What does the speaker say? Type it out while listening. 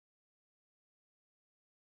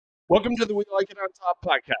Welcome to the We Like It on Top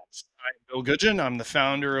podcast. I'm Bill Goodgen. I'm the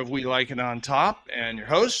founder of We Like It on Top and your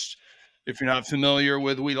host. If you're not familiar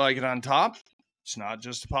with We Like It on Top, it's not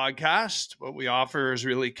just a podcast. What we offer is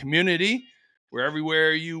really community. We're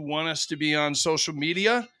everywhere you want us to be on social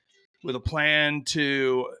media with a plan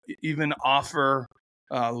to even offer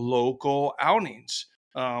local outings.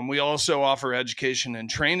 We also offer education and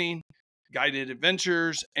training, guided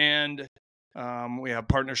adventures, and we have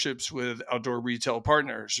partnerships with outdoor retail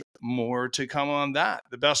partners. More to come on that.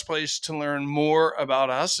 The best place to learn more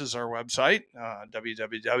about us is our website,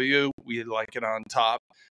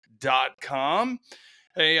 www.welikeitontop.com.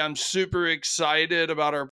 Hey, I'm super excited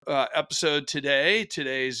about our episode today.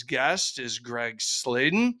 Today's guest is Greg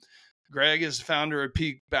Slayden. Greg is the founder of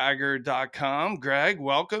peakbagger.com. Greg,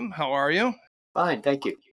 welcome. How are you? Fine, thank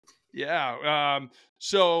you. Yeah.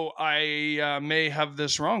 So I may have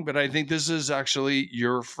this wrong, but I think this is actually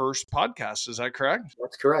your first podcast. Is that correct?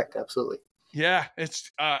 That's correct. Absolutely. Yeah, it's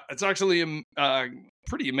actually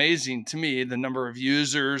pretty amazing to me, the number of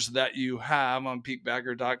users that you have on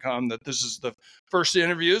peakbagger.com, that this is the first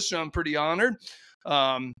interview, so I'm pretty honored.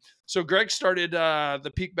 So Greg started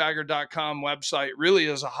the peakbagger.com website really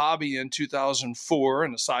as a hobby in 2004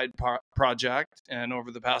 and a side project. And over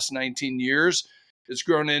the past 19 years, it's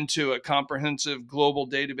grown into a comprehensive global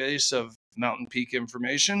database of mountain peak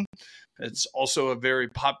information. It's also a very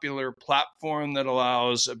popular platform that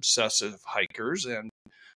allows obsessive hikers and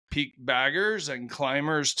peak baggers and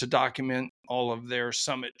climbers to document all of their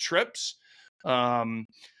summit trips. Kind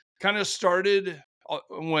of started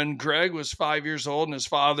when Greg was 5 years old and his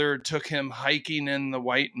father took him hiking in the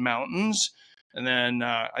White Mountains. And then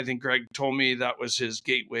I think Greg told me that was his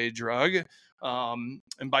gateway drug.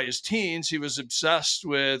 And by his teens, he was obsessed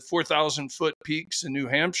with 4,000 foot peaks in New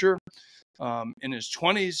Hampshire. In his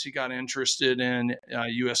 20s, he got interested in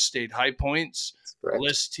U.S. state high points, a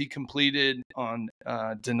list he completed on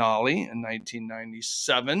Denali in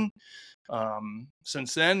 1997.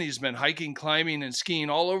 Since then, he's been hiking, climbing, and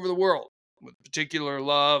skiing all over the world with particular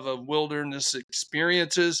love of wilderness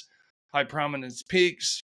experiences, high prominence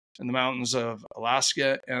peaks, in the mountains of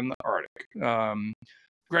Alaska and the Arctic.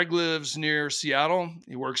 Greg lives near Seattle.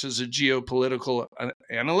 He works as a geopolitical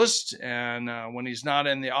analyst, and when he's not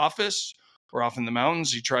in the office or off in the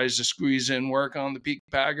mountains, he tries to squeeze in work on the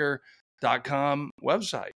peakbagger.com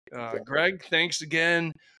website. Greg, thanks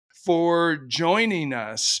again for joining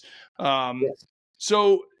us. Yes.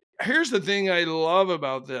 So here's the thing I love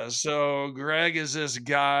about this. So Greg is this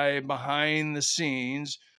guy behind the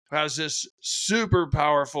scenes who has this super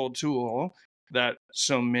powerful tool that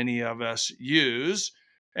so many of us use.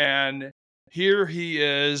 And here he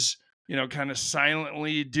is, kind of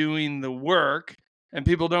silently doing the work. And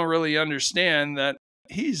people don't really understand that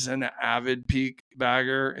he's an avid peak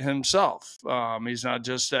bagger himself. He's not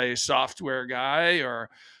just a software guy or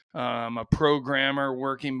a programmer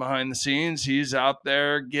working behind the scenes. He's out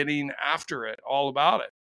there getting after it, all about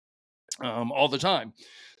it, all the time.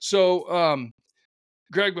 So,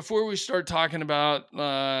 Greg, before we start talking about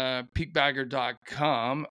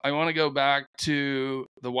peakbagger.com, I want to go back to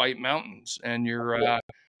the White Mountains and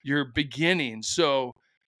your beginning. So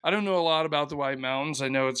I don't know a lot about the White Mountains. I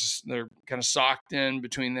know they're kind of socked in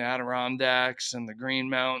between the Adirondacks and the Green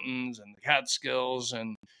Mountains and the Catskills,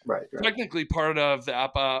 and right. technically part of the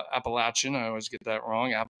Appalachian. I always get that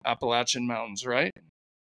wrong. Appalachian Mountains, right?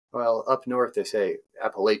 Well, up north they say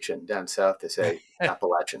Appalachian, down south they say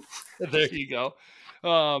Appalachian. There you go.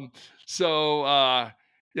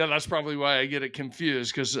 Yeah, that's probably why I get it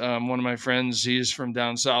confused, because one of my friends, he's from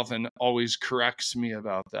down south and always corrects me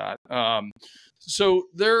about that. So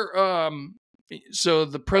the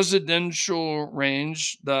presidential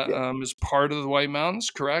range that is part of the White Mountains,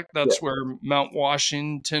 correct? That's where Mount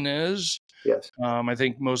Washington is. Yes. I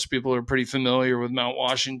think most people are pretty familiar with Mount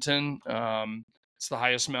Washington. It's the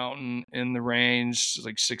highest mountain in the range,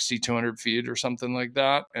 like 6,200 feet or something like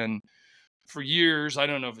that. And for years, I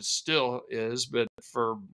don't know if it still is, but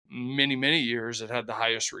for many, many years, it had the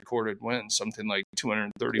highest recorded wind, something like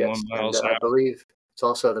 231 miles an hour. I believe it's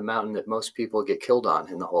also the mountain that most people get killed on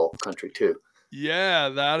in the whole country, too. Yeah,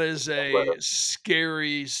 that is a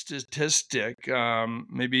scary statistic.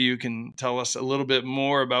 Maybe you can tell us a little bit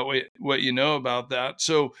more about what you know about that.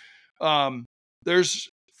 So there's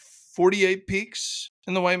 48 peaks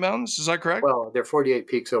in the White Mountains. Is that correct? Well, there are 48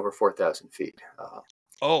 peaks over 4,000 feet.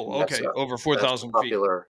 Okay. Over 4,000 feet.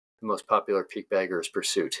 The most popular peak bagger's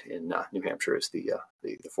pursuit in New Hampshire is the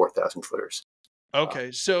 4,000 footers.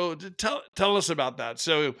 Okay. So tell us about that.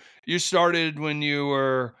 So you started when you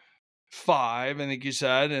were 5, I think you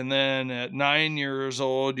said, and then at 9 years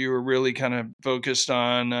old, you were really kind of focused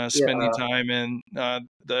on Yeah, spending time in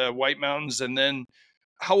the White Mountains. And then,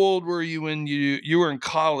 how old were you when you were in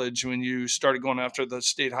college when you started going after the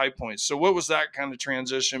state high points? So, what was that kind of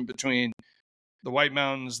transition between the White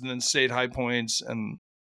Mountains and then state high points? And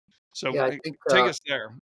so, yeah. take us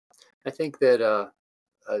there. I think that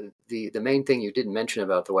the main thing you didn't mention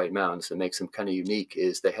about the White Mountains that makes them kind of unique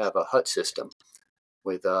is they have a hut system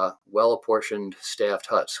with well apportioned staffed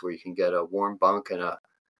huts where you can get a warm bunk and a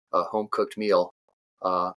home cooked meal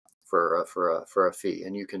uh, for a fee,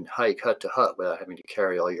 and you can hike hut to hut without having to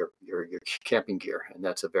carry all your camping gear, and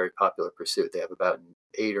that's a very popular pursuit. They have about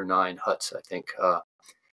 8 or 9 huts, I think,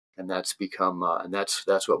 and that's become and that's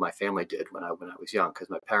what my family did when I was young because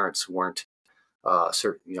my parents weren't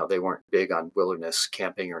certain, they weren't big on wilderness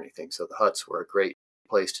camping or anything, so the huts were a great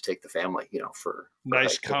place to take the family, for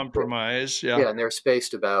Nice hiking. compromise. Yeah. Yeah, and they're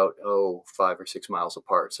spaced about 5 or 6 miles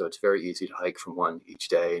apart, so it's very easy to hike from one each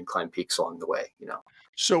day and climb peaks along the way.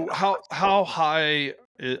 So, And how high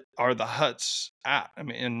are the huts at? I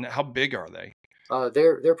mean, and how big are they?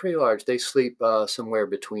 they're pretty large. They sleep somewhere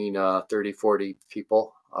between 30, 40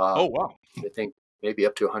 people. Oh, wow. I think maybe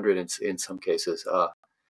up to 100 in some cases.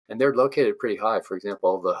 And they're located pretty high. For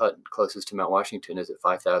example, the hut closest to Mount Washington is at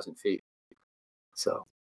 5,000 feet. So,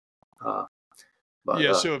 uh, but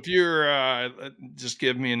Yeah, so if you're just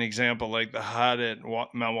give me an example, like the hut at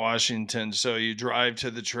Mount Washington. So you drive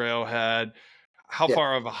to the trailhead. How yeah.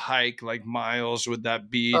 far of a hike, like miles, would that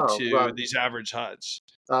be Oh, to well, these average huts?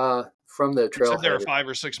 from the You said they were trailhead, 5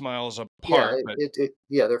 or 6 miles yeah, apart, but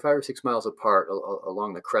yeah, they're 5 or 6 miles apart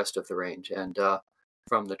along the crest of the range, and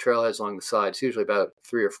from the trailheads along the side, it's usually about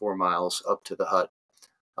 3 or 4 miles up to the hut,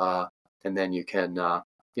 uh, and then you can,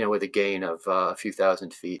 with a gain of a few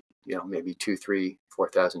thousand feet, maybe 2, 3,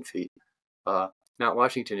 4,000 feet. Uh, Mount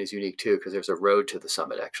Washington is unique too because there's a road to the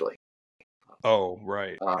summit actually, oh,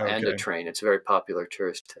 right. and a Okay. train. It's a very popular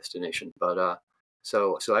tourist destination. But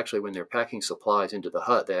so actually, when they're packing supplies into the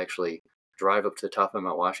hut, they actually drive up to the top of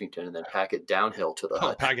Mount Washington and then pack it downhill to the Oh,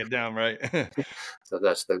 hut. pack it down, right? So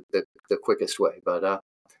that's the quickest way. But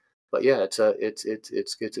yeah, it's a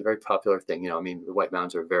very popular thing. I mean, the White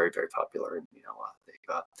Mountains are very very popular, and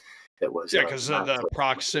it was Yeah, because of not the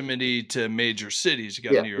proximity to major cities. You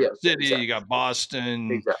got yeah New York yeah yeah City, you exactly got Boston.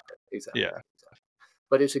 exactly exactly. Yeah.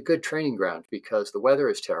 But it's a good training ground because the weather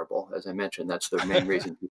is terrible. As I mentioned, that's the main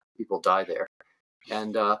reason people die there.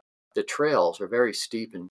 And the trails are very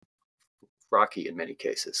steep and rocky in many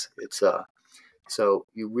cases. It's so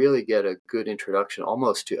you really get a good introduction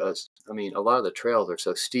almost to us. I mean, a lot of the trails are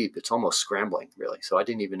so steep, it's almost scrambling, really. So I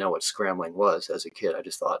didn't even know what scrambling was as a kid. I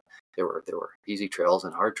just thought there were easy trails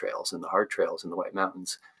and hard trails, and the hard trails in the White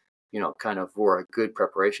Mountains, kind of were a good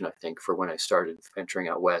preparation, I think, for when I started venturing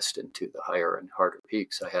out west into the higher and harder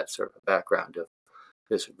peaks. I had sort of a background of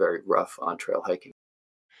this very rough on trail hiking.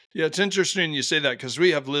 Yeah, it's interesting you say that because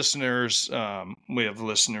we have listeners. We have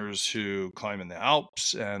listeners who climb in the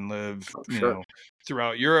Alps and live, Oh, sure.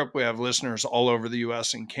 throughout Europe. We have listeners all over the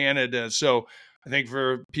U.S. and Canada. So I think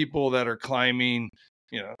for people that are climbing,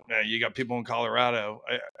 you got people in Colorado.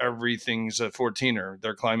 Everything's a 14er.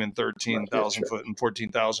 They're climbing Right. thirteen Yeah, thousand sure. foot and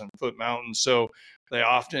 14,000 foot mountains. So they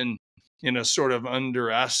often, sort of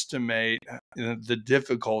underestimate the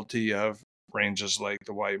difficulty of ranges like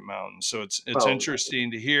the White Mountains. So it's Oh,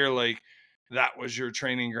 interesting to hear like that was your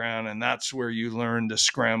training ground and that's where you learned to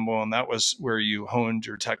scramble and that was where you honed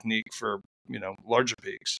your technique for, larger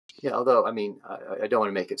peaks. yeah. Although, I mean, I don't want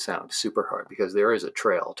to make it sound super hard because there is a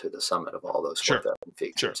trail to the summit of all those Sure. 4,000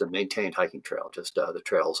 feet. Sure. It's a maintained hiking trail. Just the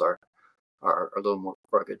trails are a little more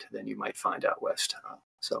rugged than you might find out west.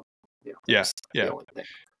 So, Yeah. that's the Yeah. only thing.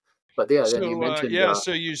 But yeah, then you So mentioned, yeah,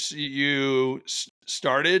 so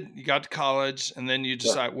started, you got to college, and then you yeah.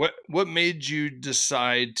 decide what made you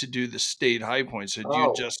decide to do the state high points? Had you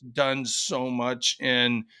Oh, just done so much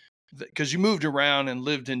in because you moved around and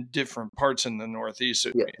lived in different parts in the Northeast,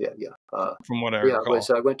 yeah, yeah, yeah. from what I Yeah, it recall. was.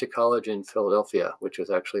 I went to college in Philadelphia, which was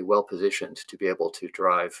actually well positioned to be able to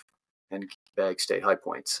drive and bag state high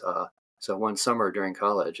points. So one summer during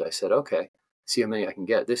college, I said, "Okay, see how many I can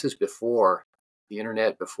get." This is before the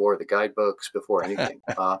internet, before the guidebooks, before anything.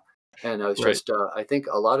 And I was Right. just, I think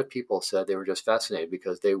a lot of people said they were just fascinated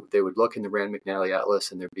because they would look in the Rand McNally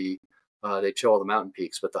Atlas and they'd show all the mountain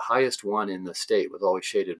peaks, but the highest one in the state was always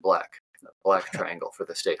shaded black, a black triangle for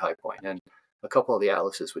the state high point. And a couple of the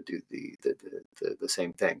atlases would do the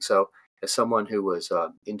same thing. So, as someone who was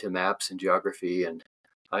into maps and geography, and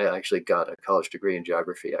I actually got a college degree in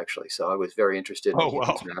geography, actually, so I was very interested in Oh looking at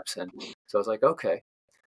these wow. maps, and so I was like, okay,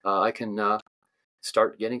 I can.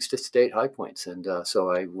 start getting to state high points. And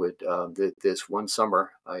so I would this one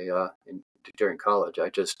summer during college, I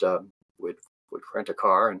just would rent a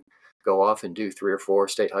car and go off and do 3 or 4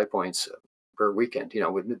 state high points per weekend.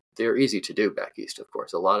 They're easy to do back east, of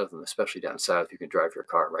course. A lot of them, especially down south, you can drive your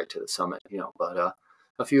car right to the summit. But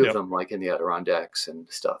a few of Yep. them, like in the Adirondacks and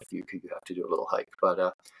stuff, you have to do a little hike.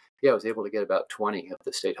 But yeah, I was able to get about 20 of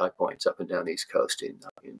the state high points up and down the East Coast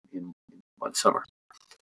in one summer.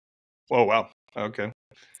 Oh, wow. Okay. And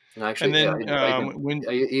And actually, yeah, then when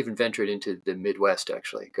I even ventured into the Midwest.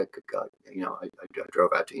 Actually, I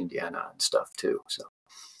drove out to Indiana and stuff too. So,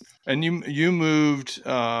 and you moved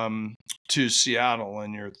to Seattle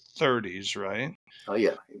in your 30s, right? oh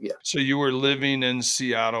yeah, yeah, So you were living in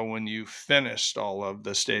Seattle when you finished all of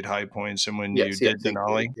the state high points and when you yes, did yes,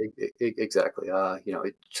 Denali? exactly.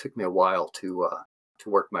 It took me a while to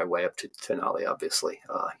work my way up to Tenali, obviously.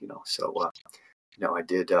 So I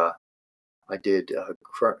did I did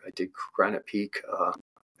Granite Peak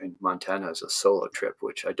in Montana as a solo trip,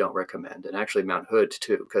 which I don't recommend, and actually Mount Hood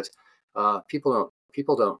too, because people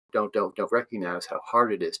don't recognize how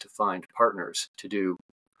hard it is to find partners to do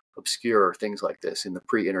obscure things like this in the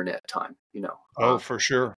pre-internet time. Oh, for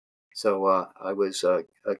sure. So I was a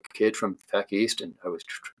kid from back east, and I was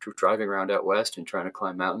driving around out west and trying to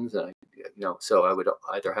climb mountains, and so I would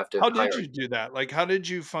either have to How did hire. you do that? Like, how did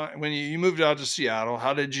you find when you moved out to Seattle?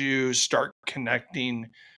 How did you start connecting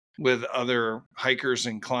with other hikers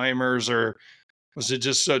and climbers, or was it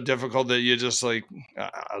just so difficult that you just like,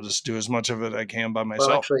 I'll just do as much of it I can by Well,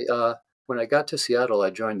 myself? actually, when I got to Seattle, I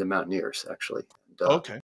joined the Mountaineers actually, and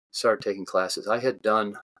Okay. started taking classes. I had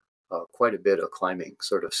done quite a bit of climbing,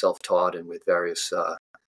 sort of self-taught, and with various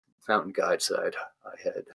mountain guides that I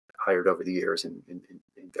had hired over the years in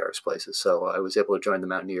various places. So I was able to join the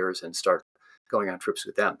Mountaineers and start going on trips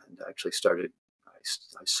with them. And I actually started. I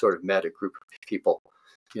sort of met a group of people,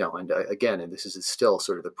 and again, and this is still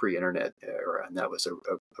sort of the pre-internet era, and that was a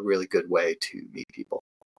really good way to meet people.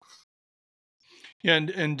 Yeah,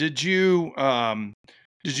 and did you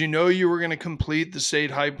know you were going to complete the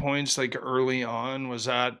state high points like early on? Was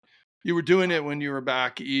that you were doing it when you were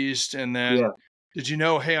back east, and Yeah. then did you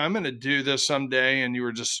know, hey, I'm going to do this someday, and you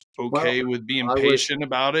were just Well, okay with being I was. patient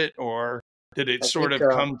about it, or did it I sort think.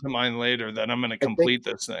 of come to mind later that I'm going to I think. complete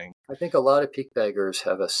this thing? I think a lot of peak baggers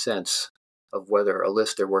have a sense of whether a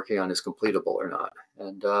list they're working on is completable or not,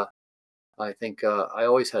 and I think I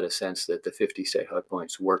always had a sense that the 50 state high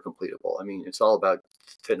points were completable. I mean, it's all about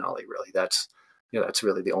finale, really. That's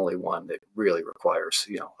really the only one that really requires.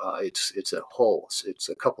 It's a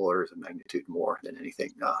couple orders of magnitude more than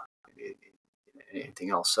anything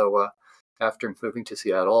else. So after moving to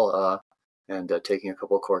Seattle and taking a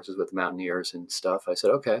couple of courses with the Mountaineers and stuff, I said,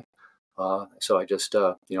 okay. So I just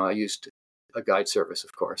I used a guide service,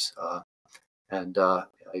 of course, and I,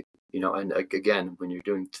 and again, when you're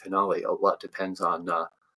doing Tenali, a lot depends on the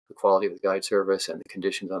quality of the guide service and the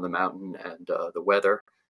conditions on the mountain and the weather.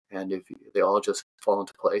 And if they all just fall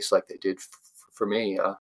into place like they did for me,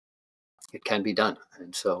 it can be done.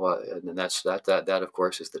 And so, and then that of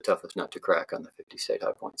course is the toughest nut to crack on the 50 state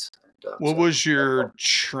high points. And What was your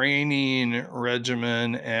training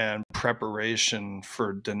regimen and preparation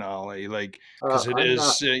for Denali? Like, because I'm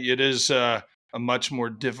not. it is a much more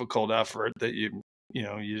difficult effort that you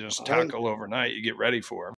just I tackle overnight. You get ready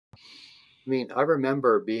for. mean, I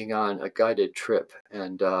remember being on a guided trip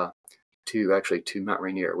and to Mount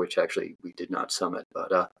Rainier, which actually we did not summit,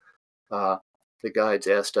 but uh, the guides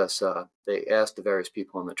asked us. They asked the various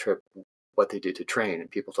people on the trip what they did to train, and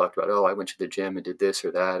people talked about, oh, I went to the gym and did this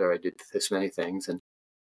or that, or I did this many things. And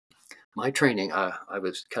my training, I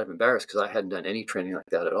was kind of embarrassed because I hadn't done any training like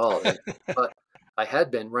that at all. But I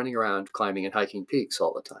had been running around climbing and hiking peaks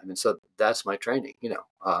all the time, and so that's my training.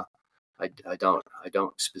 I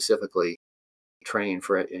don't specifically train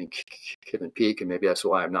for any given peak, and maybe that's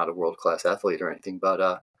why I'm not a world class athlete or anything.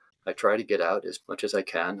 But I try to get out as much as I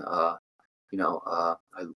can. I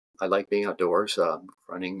like being outdoors,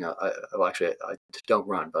 running. Well, actually, I don't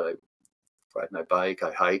run, but I ride my bike,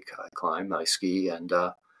 I hike, I climb, I ski, and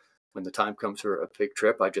when the time comes for a big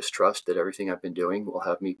trip, I just trust that everything I've been doing will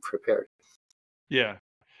have me prepared. Yeah.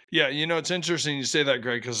 Yeah, it's interesting you say that,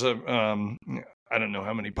 Greg, because I don't know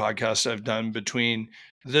how many podcasts I've done between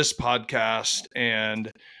this podcast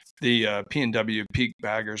and the P&W Peak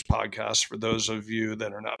Baggers podcast. For those of you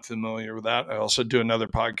that are not familiar with that, I also do another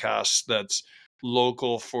podcast that's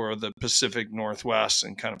local for the Pacific Northwest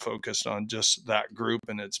and kind of focused on just that group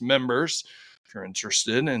and its members. If you're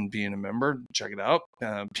interested in being a member, check it out,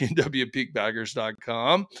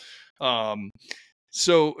 pnwpeakbaggers.com. Um,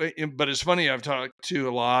 So, but it's funny, I've talked to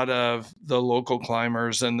a lot of the local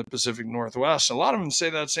climbers in the Pacific Northwest. A lot of them say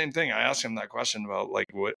that same thing. I ask them that question about like,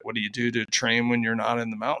 what do you do to train when you're not in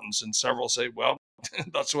the mountains? And several say, well,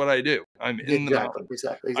 that's what I do. I'm in the Exactly, mountains.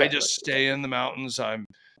 exactly, I exactly, just stay exactly, in the mountains.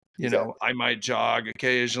 exactly. I might jog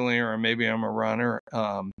occasionally, or maybe I'm a runner.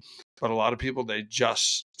 But a lot of people, they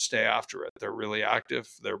just stay after it. They're really active.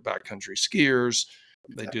 They're backcountry skiers.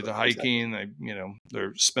 They do Exactly, the exactly. hiking. They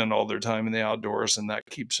spend all their time in the outdoors, and that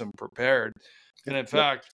keeps them prepared. And Yep, in yep.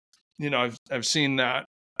 fact, I've seen that.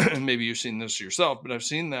 Maybe you've seen this yourself, but I've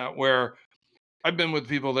seen that where I've been with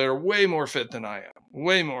people that are way more fit than I am,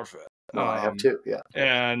 way more fit. No, I have Um, too. Yeah,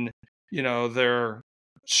 and, they're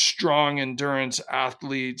strong endurance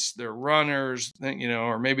athletes, they're runners,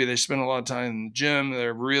 or maybe they spend a lot of time in the gym.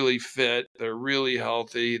 They're really fit, they're really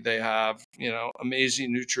healthy, they have,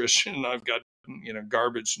 amazing nutrition. I've got,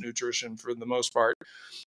 garbage nutrition for the most part.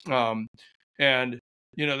 Um, and,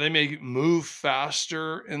 they may move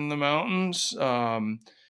faster in the mountains.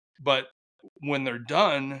 But when they're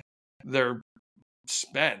done, they're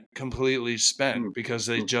completely spent, mm, because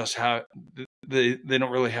they mm, just have they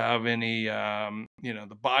don't really have any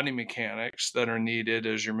the body mechanics that are needed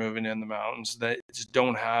as you're moving in the mountains. They just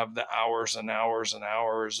don't have the hours and hours and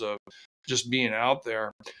hours of just being out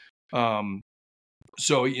there. um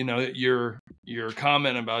so your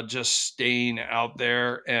comment about just staying out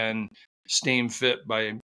there and staying fit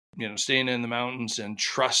by staying in the mountains and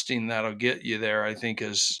trusting that'll get you there, I think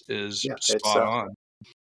is yeah. spot on.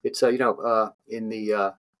 It's in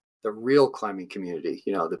the real climbing community,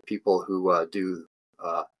 the people who do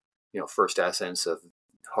uh, first ascents of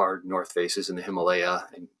hard north faces in the Himalaya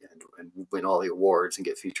and win all the awards and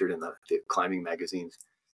get featured in the climbing magazines.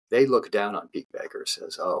 They look down on peak baggers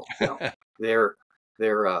as, oh, they're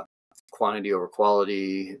they're quantity over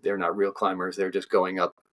quality. They're not real climbers. They're just going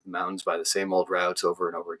up mountains by the same old routes over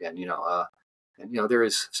and over again. And there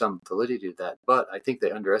is some validity to that, but I think they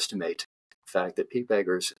underestimate the fact that peak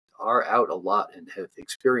baggers are out a lot and have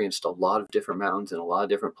experienced a lot of different mountains in a lot of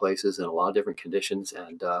different places and a lot of different conditions,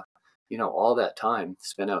 and all that time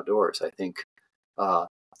spent outdoors, I think, uh,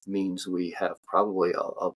 means we have probably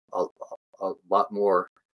a lot more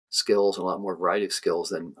skills and a lot more variety of skills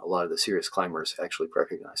than a lot of the serious climbers actually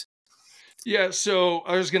recognize. Yeah, so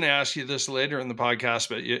I was going to ask you this later in the podcast,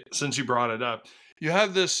 but since you brought it up, you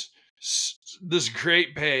have this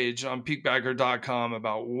great page on peakbagger.com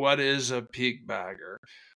about what is a peak bagger.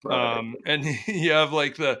 Right. And you have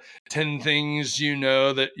like the 10 things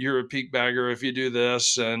that you're a peak bagger if you do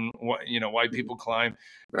this, and why Mhm. people climb.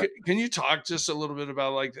 Right. Can you talk just a little bit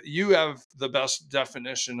about, like, you have the best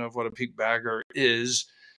definition of what a peak bagger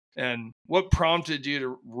is, and what prompted you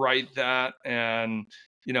to write that, and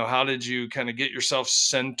how did you kind of get yourself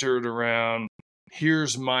centered around,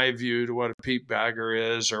 here's my view to what a peak bagger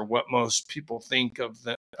is, or what most people think of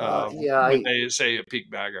Yeah, when they say a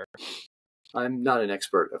peak bagger? I'm not an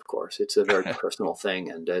expert, of course. It's a very personal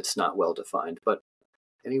thing and it's not well defined. But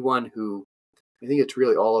anyone who, I think it's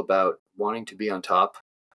really all about wanting to be on top,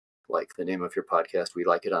 like the name of your podcast, We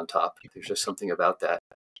Like It on Top. There's just something about that.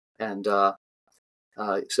 And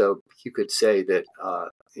so you could say that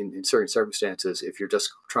in certain circumstances, if you're just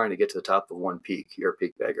trying to get to the top of one peak, you're a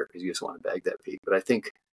peak bagger because you just want to bag that peak. But I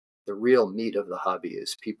think the real meat of the hobby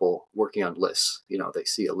is people working on lists. They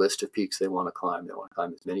see a list of peaks they want to climb. They want to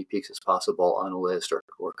climb as many peaks as possible on a list,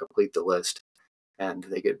 or complete the list. And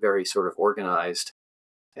they get very sort of organized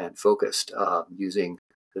and focused using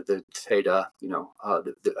the data.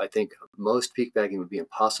 I think most peak bagging would be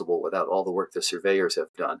impossible without all the work the surveyors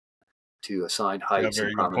have done to assign Yeah, heights and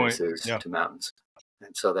very good point. prominences Yeah. to mountains.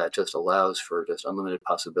 And so that just allows for just unlimited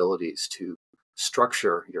possibilities to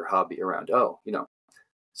structure your hobby around,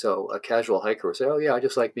 so a casual hiker would say, oh yeah, I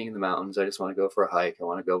just like being in the mountains. I just want to go for a hike. I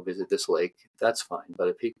want to go visit this lake. That's fine. But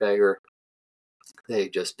a peak bagger,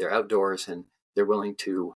 they're outdoors and they're willing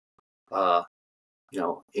to, uh,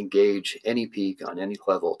 engage any peak on any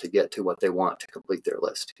level to get to what they want to complete their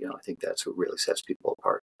list. I think that's what really sets people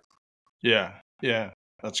apart. Yeah. Yeah.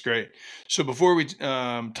 That's great. So before we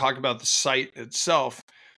talk about the site itself,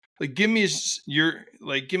 like, give me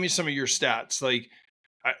some of your stats. Like,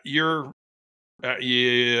 you're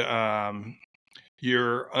yeah,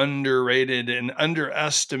 you're underrated and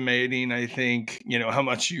underestimating, I think, how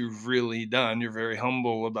much you've really done. You're very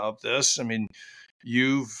humble about this. I mean,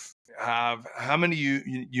 you've have how many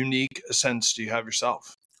unique ascents do you have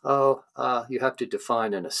yourself? Oh, you have to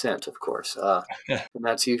define an ascent, of course. And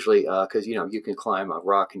that's usually because, you can climb a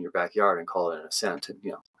rock in your backyard and call it an ascent. And,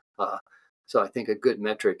 so I think a good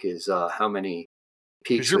metric is how many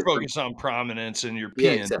because peaks you're with focused on prominence and you're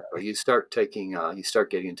yeah, peeing. exactly. You start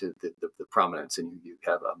getting into the prominence, and you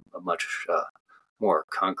have a much more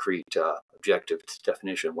concrete objective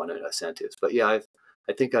definition of what an ascent is. But yeah,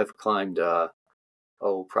 I think I've climbed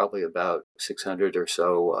probably about 600 or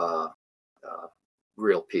so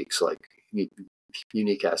real peaks, like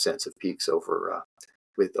unique ascents of peaks over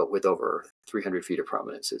with over 300 feet of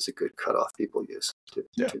prominence is a good cutoff people use Yeah,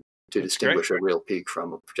 to that's great. distinguish a real peak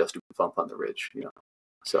from just a bump on the ridge.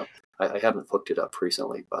 So I haven't looked it up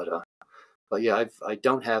recently, but yeah, I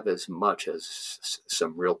don't have as much as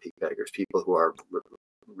some real peak baggers, people who are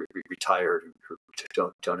retired, who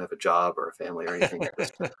don't have a job or a family or anything, that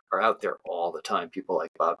just are out there all the time. People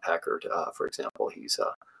like Bob Packard, for example, he's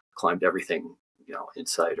climbed everything, in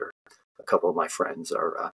sight. Or a couple of my friends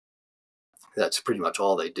are. That's pretty much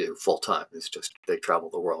all they do full time. It's just they travel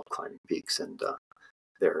the world climbing peaks, and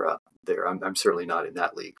they're. I'm certainly not in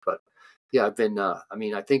that league, but yeah, I've been. I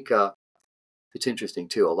mean, I think it's interesting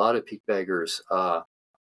too. A lot of peak baggers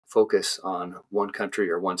focus on one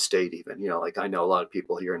country or one state even. Like I know a lot of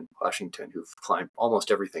people here in Washington who've climbed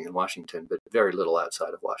almost everything in Washington, but very little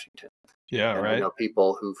outside of Washington. Yeah, And I right. know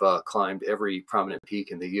people who've climbed every prominent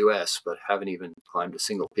peak in the US, but haven't even climbed a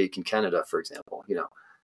single peak in Canada, for example.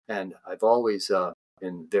 And I've always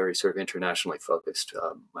been very sort of internationally focused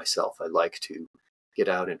myself. I like to get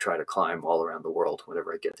out and try to climb all around the world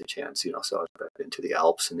whenever I get the chance. So I've been to the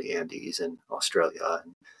Alps and the Andes and Australia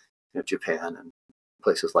and Japan and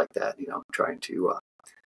places like that. Trying to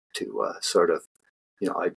sort of,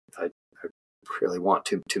 I really want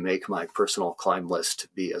to make my personal climb list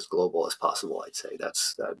be as global as possible. I'd say that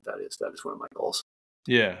is one of my goals.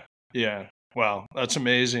 Yeah, yeah. Wow, that's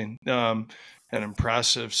amazing, and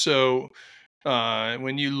impressive. So,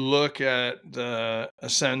 when you look at the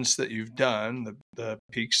ascents that you've done, the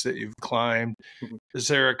peaks that you've climbed, Mhm. is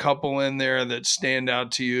there a couple in there that stand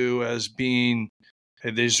out to you as being,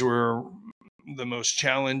 "Hey, these were the most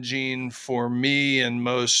challenging for me and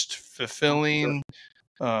most Oh, sure. fulfilling"?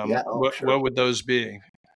 Yeah. Oh, sure. What would those be?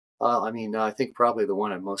 I mean, I think probably the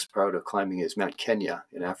one I'm most proud of climbing is Mount Kenya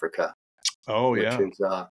in Africa, Oh, which yeah. is,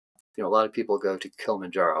 a lot of people go to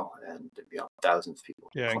Kilimanjaro, and thousands of people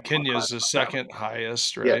Yeah, and want to Kenya climb is the that one. second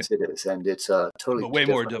highest, right? Yes, it is, and it's totally But way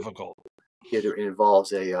more different. difficult. It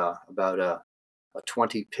involves about a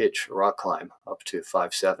 20 pitch rock climb up to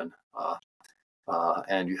 5.7,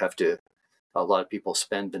 and you have to. A lot of people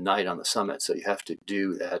spend the night on the summit, so you have to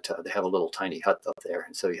do that. They have a little tiny hut up there,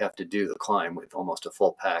 and so you have to do the climb with almost a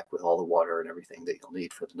full pack with all the water and everything that you'll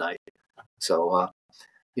need for the night. So,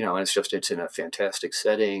 and it's in a fantastic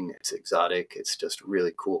setting. It's exotic. It's just a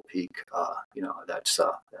really cool peak.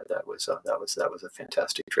 That was a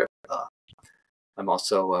fantastic trip. I'm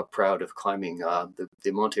also proud of climbing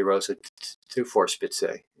the Monte Rosa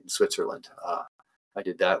Vorspitze in Switzerland. I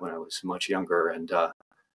did that when I was much younger, and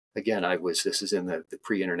again, this is in the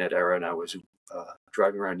pre-internet era, and I was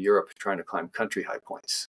driving around Europe trying to climb country high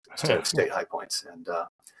points instead of state high points, and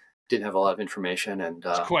didn't have a lot of information. And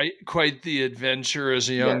It's quite the adventure as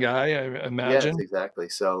a young yes, guy, I yes, imagine. exactly.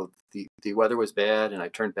 So the weather was bad, and I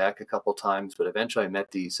turned back a couple times, but eventually I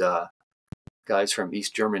met these guys from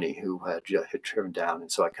East Germany who had driven down,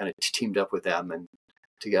 and so I kind of teamed up with them, and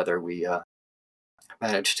together we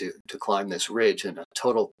managed to climb this ridge in a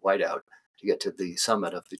total whiteout to get to the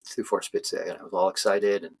summit of the Zugvorspitze, and I was all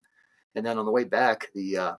excited. And then on the way back,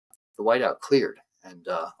 the whiteout cleared, and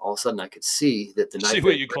all of a sudden I could see that the See knife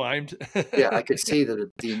what edge. you climbed? Yeah, I could see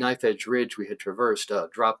that the knife edge ridge we had traversed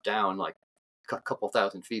dropped down like a couple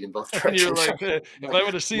thousand feet in both And you're directions. like, I'm "If like, I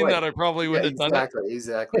would have seen boy, that, I probably yeah, wouldn't have done it."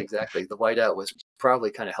 exactly. The whiteout was probably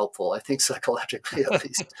kind of helpful, I think, psychologically at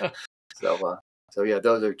least. So, so yeah,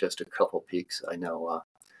 those are just a couple peaks I know.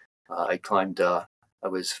 I climbed. I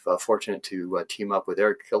was fortunate to team up with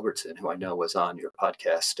Eric Kilbertson, who I know was on your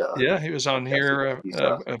podcast. Yeah, he was on Podcast. here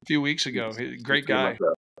a few weeks ago. He's Great guy.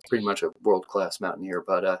 pretty much a world class mountaineer.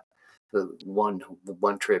 But the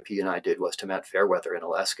one trip he and I did was to Mount Fairweather in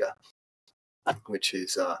Alaska, which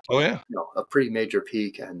is Oh, yeah, a pretty major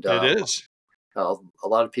peak, and it is. a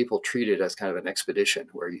lot of people treat it as kind of an expedition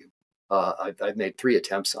where you. I've made 3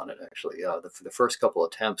 attempts on it actually. The first couple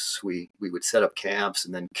attempts, we would set up camps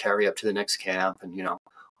and then carry up to the next camp, and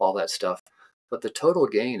all that stuff. But the total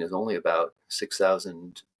gain is only about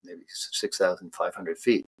 6,000, maybe 6,500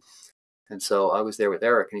 feet. And so I was there with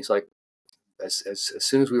Eric, and he's like, as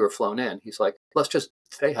soon as we were flown in, he's like, let's just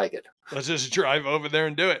hike it. Let's just drive over there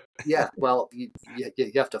and do it. Yeah, well, you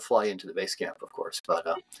have to fly into the base camp, of course, but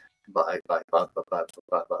by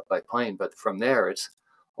plane. But from there, it's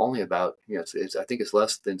only about it's I think it's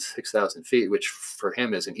less than 6,000 feet, which for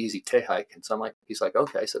him is an easy day hike. And so he's like,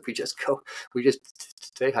 okay, so if we just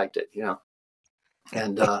they hiked it,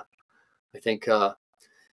 and I think I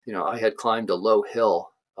had climbed a low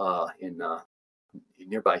hill in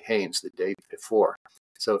nearby Haines the day before.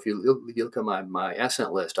 So if you look at my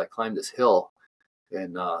ascent list, I climbed this hill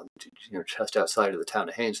and just outside of the town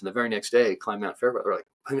of Haines, and the very next day climbed Mount Fairweather. We're like,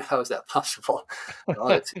 how is that possible? Oh,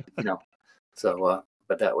 it's so.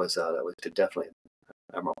 But that was definitely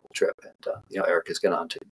a memorable trip, and Eric has gone on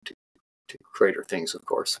to greater things, of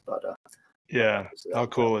course. But Yeah. How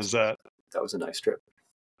cool is that? that was a nice trip.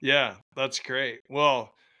 Yeah, that's great.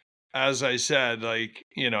 Well, as I said, I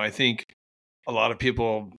think a lot of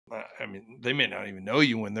people, I mean, they may not even know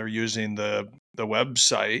you when they're using the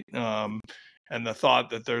website. And the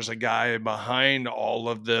thought that there's a guy behind all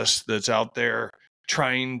of this that's out there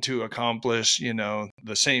trying to accomplish, the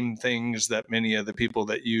same things that many of the people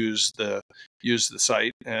that use the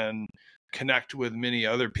site and connect with many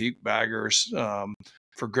other peak baggers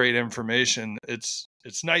for great information. It's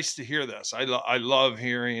nice to hear this. I love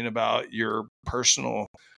hearing about your personal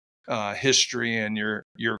history and your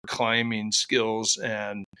climbing skills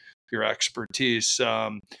and your expertise.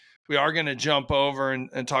 We are going to jump over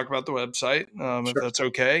and talk about the website, if Sure. that's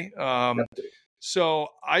okay. Yep. So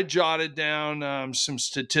I jotted down some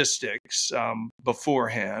statistics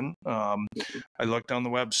beforehand. I looked on the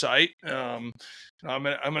website. I'm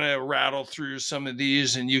gonna rattle through some of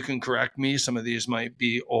these, and you can correct me. Some of these might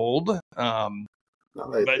be old, No,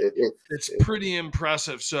 but it's pretty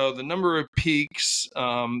impressive. So the number of peaks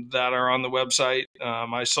that are on the website,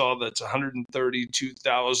 I saw that's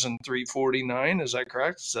 132,349. Is that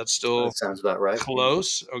correct? Is that still that sounds about right.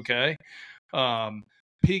 close? Okay. Um,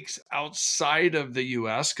 Peaks outside of the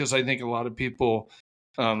U.S., because I think a lot of people,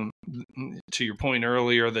 to your point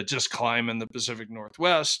earlier, that just climb in the Pacific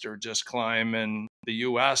Northwest or just climb in the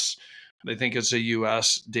U.S., they think it's a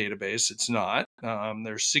U.S. database. It's not.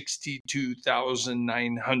 There's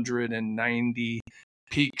 62,990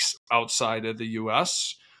 peaks outside of the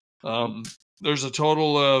U.S. There's a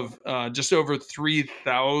total of just over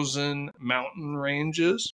 3,000 mountain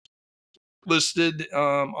ranges listed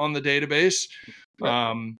on the database.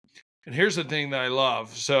 Yeah. And here's the thing that I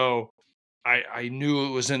love. So I knew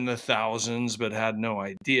it was in the thousands, but had no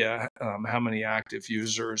idea how many active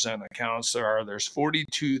users and accounts there are. There's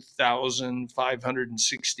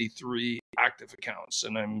 42,563 active accounts.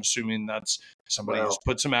 And I'm assuming that's somebody who's Well,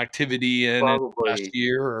 put some activity in the last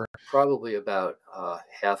year. Or probably about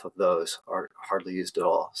half of those are hardly used at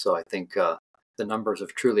all. So I think the numbers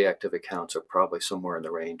of truly active accounts are probably somewhere in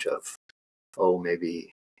the range of,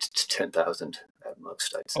 maybe 10,000 at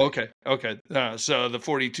most, I'd say. Okay. So the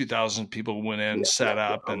 42,000 people went in, Yeah, set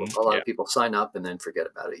yeah. up, and A lot of people sign up and then forget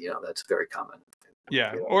about it. That's very common.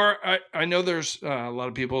 yeah. Or I know there's a lot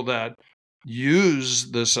of people that use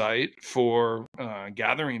the site for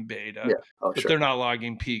gathering beta, Yeah. Oh, but sure. they're not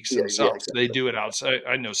logging peaks Yeah, yeah, themselves. They exactly. do it outside.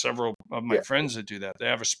 I know several of my Yeah, friends that do that. They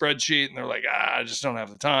have a spreadsheet and they're like, I just don't have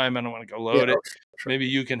the time. I don't want to go yeah. load it. Oh, sure. Maybe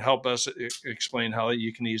you can help us explain how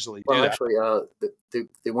you can easily do Well, that. actually, the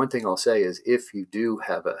one thing I'll say is if you do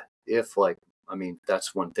have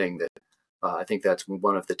that's one thing that I think that's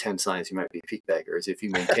one of the 10 signs you might be a peak bagger is if you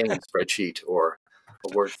maintain a spreadsheet or a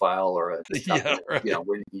Word file or a Yeah, document, right.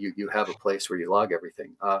 where you have a place where you log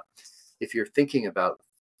everything. If you're thinking about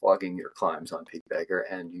logging your climbs on Peak Bagger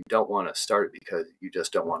and you don't want to start it because you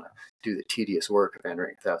just don't want to do the tedious work of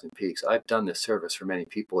entering 1,000 peaks, I've done this service for many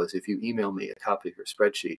people. Is if you email me a copy of your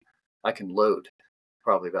spreadsheet, I can load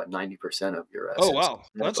probably about 90% of your Oh, ascents. wow.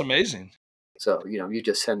 That's amazing. So you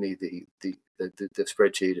just send me the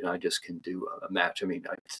spreadsheet, and I just can do a match. I mean,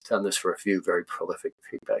 I've done this for a few very prolific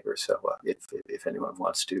feedbackers. So if anyone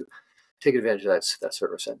wants to take advantage of that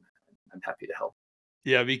service, I'm happy to help.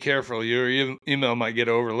 Yeah, be careful. Your email might get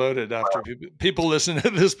overloaded after people listen to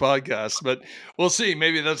this podcast, but we'll see.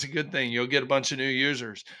 Maybe that's a good thing. You'll get a bunch of new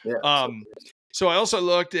users. Yeah. So I also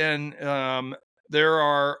looked, and there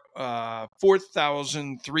are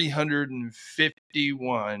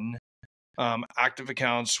 4,351 active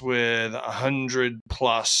accounts with 100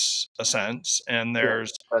 plus ascents, and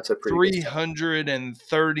there's That's a pretty good start.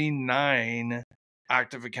 339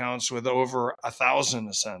 active accounts with over 1,000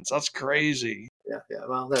 ascents. That's crazy. Yeah.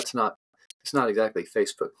 Well, it's not exactly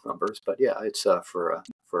Facebook numbers, but yeah, it's for a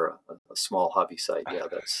small hobby site. Yeah,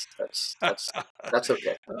 that's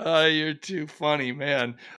okay. You're too funny,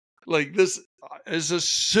 man. Like, this is a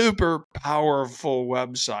super powerful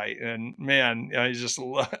website, and man, I just I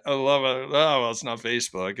love it. Oh, well, it's not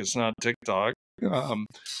Facebook, it's not TikTok, but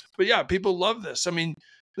yeah, people love this. I mean,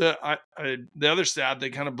 the other stat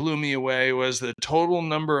that kind of blew me away was the total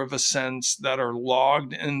number of ascents that are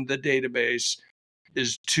logged in the database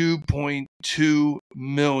is 2.2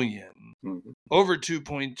 million. Mhm. over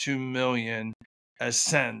 2.2 million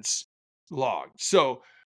ascents logged. So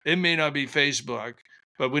it may not be Facebook,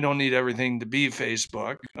 but we don't need everything to be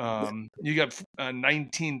Facebook. You got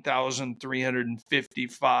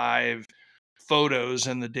 19,355 photos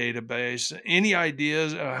in the database. Any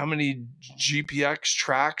ideas how many GPX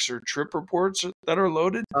tracks or trip reports that are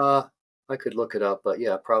loaded? I could look it up, but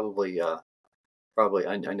yeah, probably I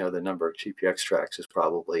know the number of GPX tracks is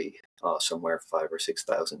probably somewhere 5 or 6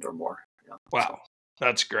 thousand or more. So, Wow,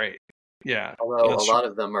 that's great. Yeah, although a that's lot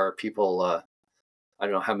of them are people, I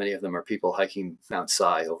don't know how many of them are people hiking Mount Si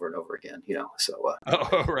over and over again. So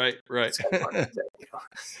oh, right, right. it's kind of hard to say,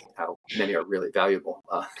 how many are really valuable.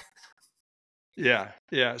 Yeah,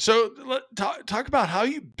 yeah. So talk about how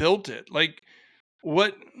you built it. Like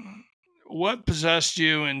what what possessed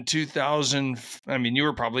you in 2000? I mean, you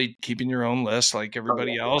were probably keeping your own list like Oh yeah,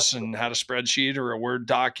 everybody yeah, else and had a spreadsheet or a Word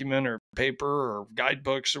document or paper or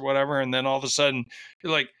guidebooks or whatever. And then all of a sudden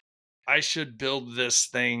you're like, I should build this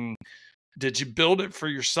thing. Did you build it for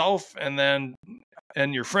yourself and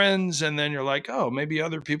your friends? And then you're like, oh, maybe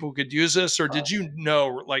other people could use this. Or uh, did you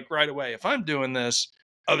know like right away, if I'm doing this,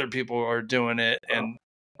 other people are doing it? uh,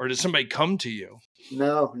 Or did somebody come to you?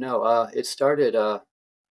 no, no. It started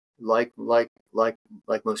like like like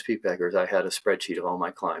like most peak beggars. I had a spreadsheet of all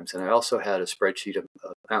my climbs, and I also had a spreadsheet of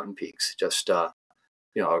mountain peaks, just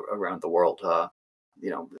around the world.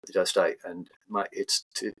 Just I and my it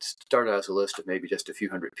started as a list of maybe just a few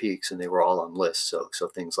hundred peaks, and they were all on lists. So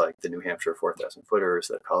things like the New Hampshire 4,000 footers,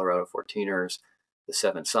 the Colorado 14ers, the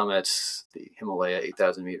seven summits, the Himalaya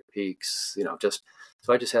 8,000 meter peaks. Just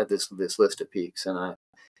so I just had this list of peaks, and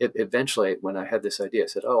eventually when I had this idea, I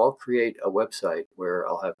said, oh, I'll create a website where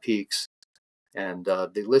I'll have peaks and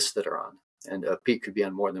the lists that are on. And a peak could be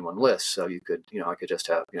on more than one list. So I could just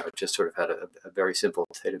have, just sort of had a very simple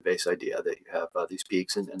database idea that you have these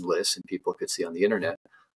peaks and lists, and people could see on the internet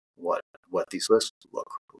what these lists look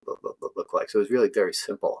like. So it was really very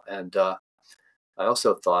simple. And I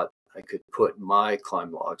also thought I could put my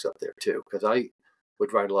climb logs up there too, because I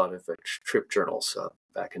would write a lot of trip journals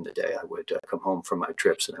back in the day. I would come home from my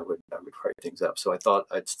trips and I would write things up. So I thought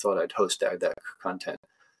I'd host that content.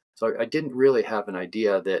 So I didn't really have an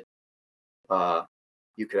idea that uh,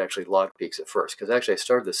 you could actually log peaks at first. Because actually, I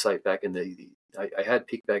started the site back in I had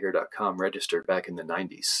peakbagger.com registered back in the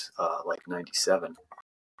 90s, like 97.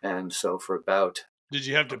 And so for about, Did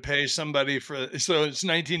you have to pay somebody so it's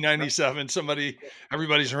 1997,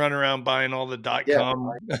 everybody's running around buying all the yeah, .com I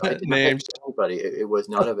did not have to names. pay anybody. It was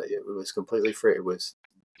not of it. It was completely free. It was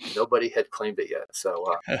Nobody had claimed it yet.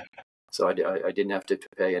 So I didn't have to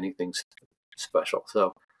pay anything special.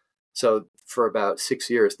 So for about 6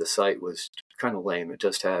 years, the site was kind of lame. It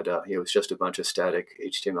was just a bunch of static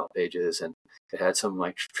HTML pages, and it had some of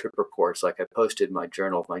my trip reports. Like I posted my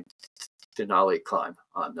journal of my Denali climb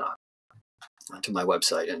onto my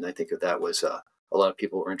website, and I think that was a lot of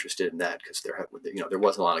people were interested in that because there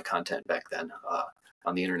wasn't a lot of content back then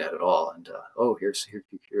on the internet at all. And oh, here's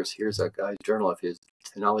a guy's journal of his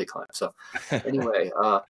Denali climb. So anyway,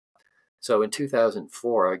 so in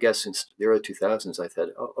 2004, I guess in the early 2000s, I said,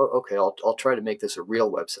 oh, okay, I'll try to make this a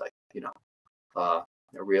real website, uh,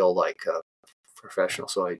 a real professional.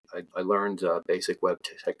 So I learned basic web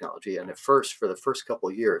technology, and for the first couple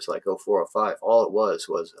of years, like 0405, all it was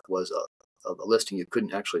a listing. You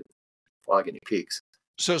couldn't actually log any peaks.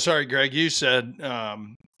 So sorry, Greg, you said,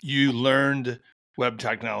 you learned web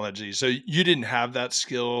technology. So you didn't have that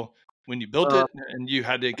skill when you built Uh, it, and you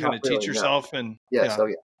had to Not kinda teach really, no. yourself and Yes, yeah. oh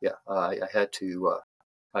yeah, yeah. I had to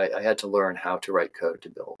I had to learn how to write code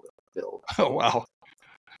to Oh, build wow.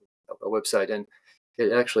 a website, and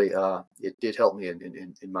it actually it did help me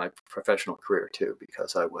in my professional career too,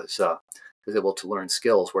 because I was able to learn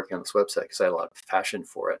skills working on this website because I had a lot of passion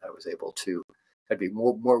for it. I'd be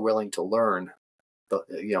more willing to learn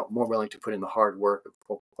more willing to put in the hard work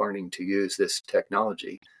of learning to use this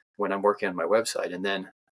technology when I'm working on my website. And then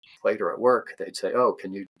later at work, they'd say, "Oh,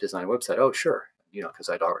 can you design a website?" "Oh, sure." Because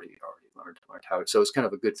I'd already learned how. So it's kind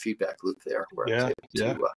of a good feedback loop there, where I was Yeah,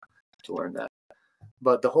 able yeah. to learn that.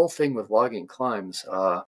 But the whole thing with logging climbs,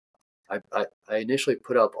 I initially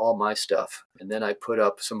put up all my stuff, and then I put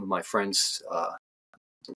up some of my friends'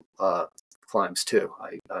 uh, climbs too.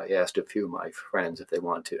 I asked a few of my friends if they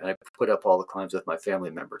wanted to, and I put up all the climbs with my family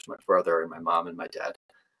members, my brother and my mom and my dad.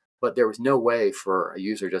 But there was no way for a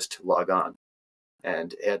user just to log on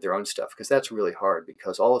and add their own stuff, because that's really hard.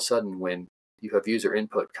 Because all of a sudden, when you have user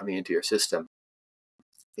input coming into your system,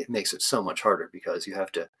 it makes it so much harder because you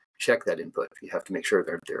have to check that input. You have to make sure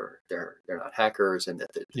they're not hackers and that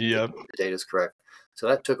Yep. the data is correct. So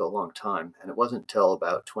that took a long time, and it wasn't until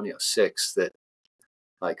about 2006 that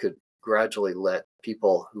I could gradually let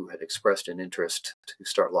people who had expressed an interest to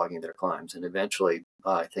start logging their climbs. And eventually,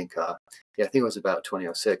 I think it was about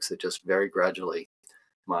 2006 that just very gradually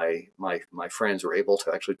my friends were able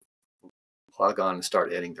to actually log on and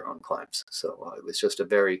start adding their own climbs. So it was just a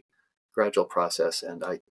very gradual process. And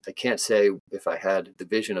I can't say if I had the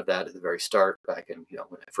vision of that at the very start back in,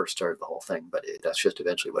 when I first started the whole thing, but that's just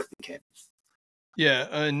eventually what it became. Yeah,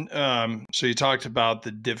 and so you talked about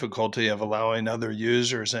the difficulty of allowing other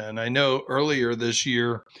users in. I know earlier this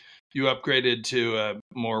year you upgraded to a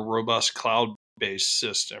more robust cloud-based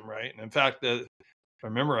system, right? And in fact, if I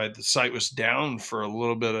remember right, the site was down for a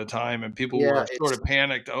little bit of time, and people Yeah, were sort of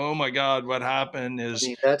panicked. Oh my God, what happened? I Is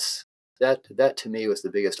mean, that to me was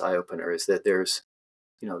the biggest eye opener is that there's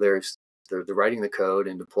the writing the code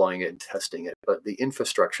and deploying it and testing it, but the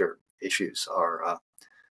infrastructure issues are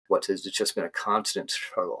what has just been a constant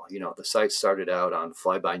struggle. The site started out on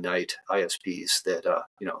fly by night ISPs that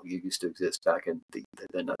used to exist back in the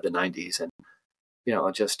 90s, and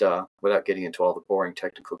just without getting into all the boring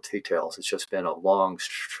technical details, it's just been a long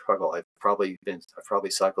struggle. I've probably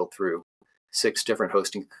cycled through 6 different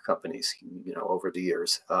hosting companies, over the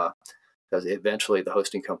years, because eventually the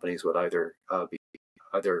hosting companies would either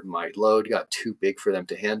my load got too big for them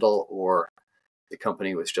to handle, or the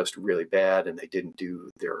company was just really bad and they didn't do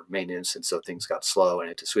their maintenance, and so things got slow and I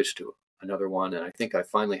had to switch to another one. And I think I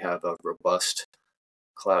finally have a robust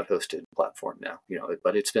cloud hosted platform now,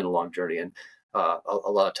 but it's been a long journey. And a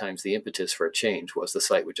lot of times the impetus for a change was the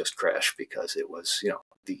site would just crash because it was,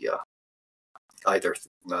 the either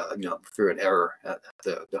through an error at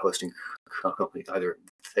the hosting company, either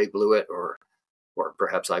they blew it or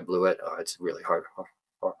perhaps I blew it. It's really hard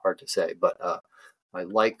to say, but I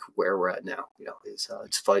like where we're at now.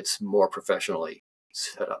 It's more professionally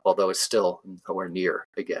set up, although it's still nowhere near.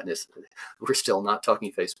 Again, we're still not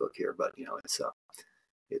talking Facebook here, but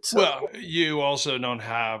it's well, you also don't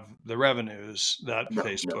have the revenues that no,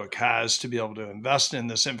 Facebook has to be able to invest in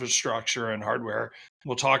this infrastructure and hardware.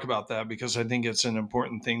 We'll talk about that because I think it's an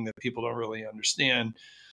important thing that people don't really understand.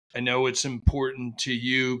 I know it's important to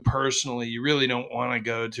you personally. You really don't want to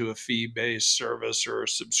go to a fee-based service or a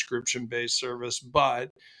subscription-based service, but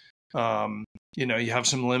you have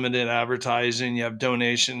some limited advertising, you have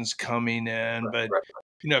donations coming in, right, but right.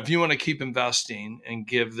 if you want to keep investing and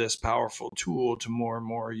give this powerful tool to more and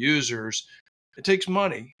more users, it takes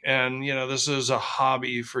money. And this is a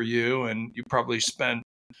hobby for you, and you probably spent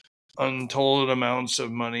untold amounts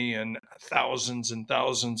of money and thousands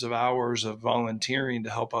of hours of volunteering to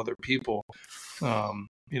help other people.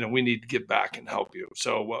 We need to get back and help you.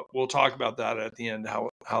 So we'll talk about that at the end,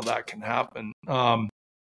 how that can happen.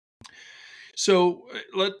 So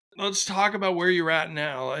let's talk about where you're at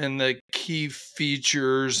now and the key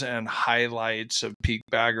features and highlights of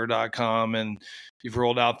peakbagger.com. And you've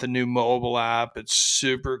rolled out the new mobile app. It's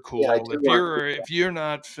super Yeah, I cool. do want to. If you're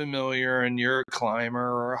not familiar and you're a climber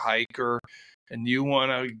or a hiker and you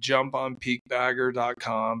want to jump on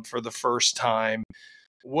peakbagger.com for the first time,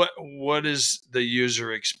 what is the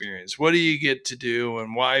user experience? What do you get to do,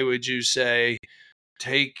 and why would you say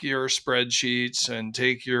take your spreadsheets and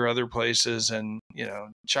take your other places and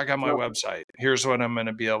check out my No, website? Here's what I'm going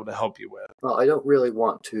to be able to help you well, I don't really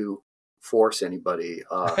want to force anybody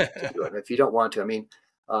to do it. If you don't want to, I mean,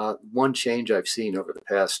 one change I've seen over the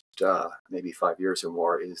past maybe 5 years or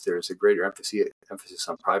more is there's a greater emphasis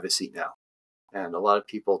on privacy now. And a lot of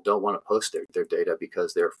people don't want to post their data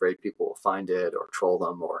because they're afraid people will find it or troll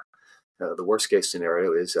them. Or the worst case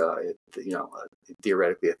scenario is,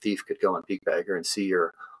 theoretically, a thief could go on Peakbagger and see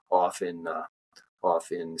you're off in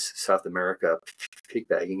South America pig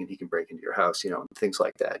bagging, and he can break into your house, and things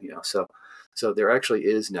like that. So there actually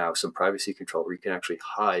is now some privacy control where you can actually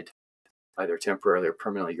hide either temporarily or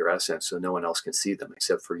permanently your assets so no one else can see them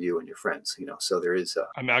except for you and your friends. So there is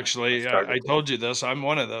I'm I've actually, started I to, told you this, I'm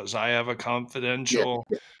one of those. I have a yeah, confidential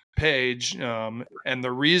yeah, page. And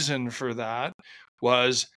the reason for that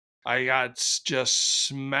was I got just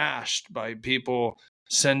smashed by people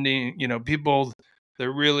sending, people that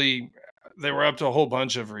really, they were up to a whole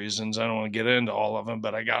bunch of reasons. I don't want to get into all of them,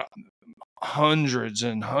 but I got hundreds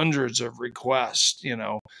and hundreds of requests,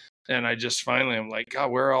 and I just finally, I'm like,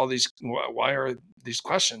 God, where are all these, why are these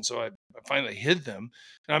questions? So I finally hid them.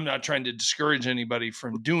 And I'm not trying to discourage anybody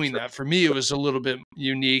from doing sure, that. For me, it sure, was a little bit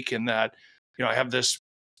unique in that, I have this,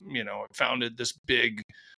 I founded this big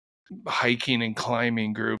hiking and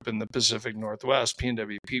climbing group in the Pacific Northwest,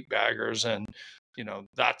 P&W Peak Baggers. And,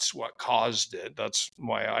 that's what caused it. That's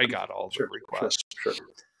why I got all the sure, sure, requests. sure.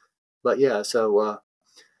 But yeah,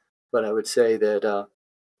 but I would say that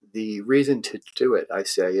the reason to do it, I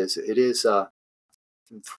say, is it is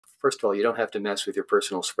first of all, you don't have to mess with your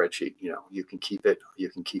personal spreadsheet. You can keep it, you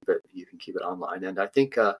can keep it online. And I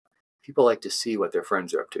think people like to see what their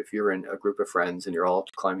friends are up to. If you're in a group of friends and you're all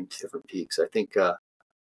climbing different peaks, I think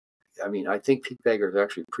peak baggers are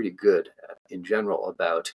actually pretty good in general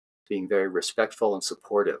about being very respectful and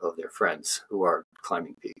supportive of their friends who are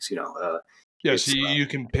climbing peaks. Yeah, so It's you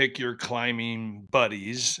can pick your climbing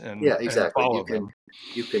buddies Yeah, and exactly. follow them.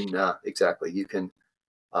 You can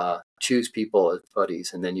choose people as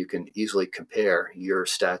buddies, and then you can easily compare your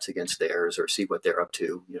stats against theirs or see what they're up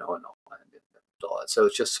to. And all that. So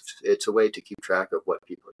it's a way to keep track of what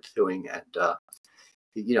people are doing, and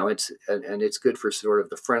it's good for sort of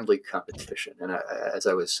the friendly competition. And as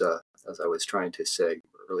I was trying to say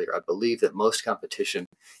earlier, I believe that most competition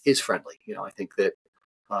is friendly. I think that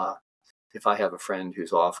uh, if I have a friend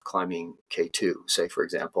who's off climbing K2, say for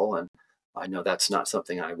example, and I know that's not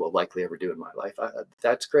something I will likely ever do in my life,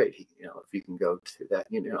 that's great. If you can go to that,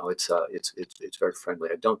 it's very friendly.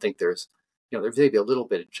 I don't think there's maybe a little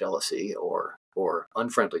bit of jealousy or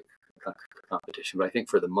unfriendly competition, but I think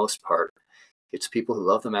for the most part it's people who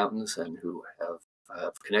love the mountains and who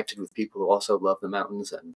have connected with people who also love the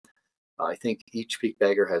mountains. And I think each peak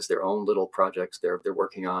bagger has their own little projects they're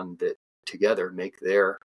working on that together make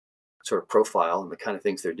their sort of profile and the kind of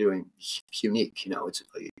things they're doing unique.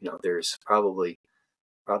 There's probably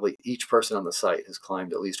each person on the site has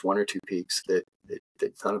climbed at least one or two peaks that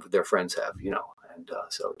none of their friends have. And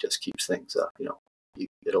so it just keeps things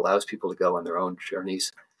it allows people to go on their own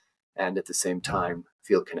journeys and at the same time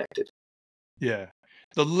feel connected. Yeah.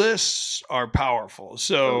 The lists are powerful. Oh yeah,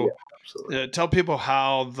 So absolutely. tell people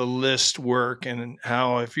how the lists work and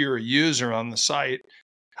how, if you're a user on the site,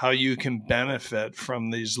 how you can benefit from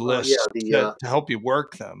these Well, yeah, lists to help you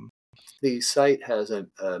work them. the site has a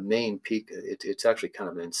main peak. It's actually kind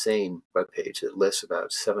of an insane webpage that lists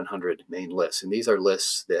about 700 main lists, and these are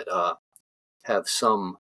lists that have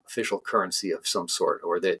some official currency of some sort,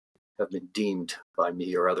 or that have been deemed by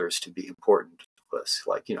me or others to be important lists.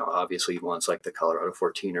 Like obviously ones like the Colorado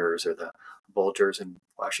 14ers or the Bulgers in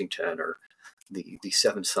Washington or the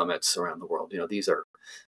seven summits around the world. These are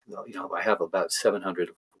I have about 700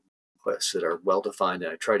 lists that are well defined,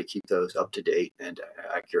 and I try to keep those up to date and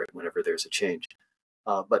accurate whenever there's a change.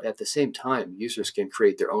 But at the same time, users can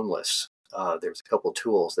create their own lists. There's a couple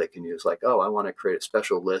tools they can use, like, oh, I want to create a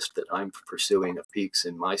special list that I'm pursuing of peaks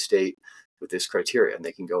in my state with this criteria, and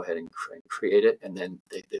they can go ahead and create it, and then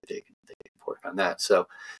they can work on that. So,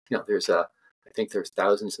 I think there's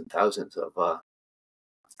thousands and thousands of what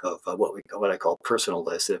I call personal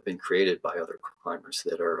lists that have been created by other climbers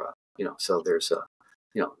that are so there's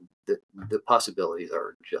the possibilities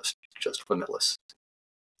are just limitless.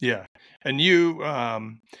 Yeah. And you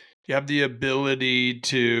have the ability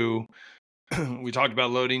to we talked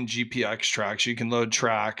about loading GPX tracks. You can load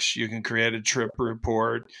tracks, you can create a trip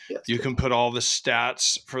report, Yes, you yes, can put all the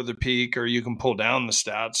stats for the peak, or you can pull down the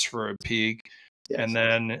stats for a peak. And yes.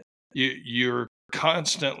 then you're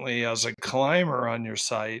constantly, as a climber on your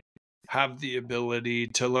site, have the ability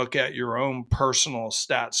to look at your own personal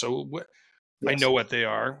stats. So I Yes. know what they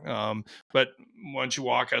are, but why don't you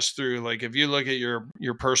walk us through, like, if you look at your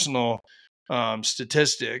personal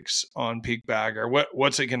statistics on Peak Bagger,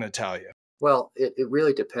 what's it going to tell you? Well, it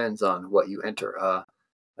really depends on what you enter.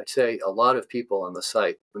 I'd say a lot of people on the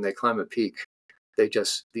site, when they climb a peak,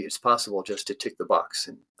 it's possible just to tick the box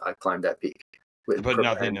and I climbed that peak. To With, put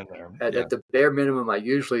nothing and in there. at Yeah. the bare minimum, I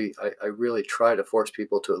really try to force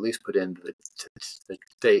people to at least put in the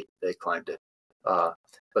date they climbed it. Uh,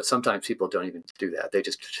 but sometimes people don't even do that. They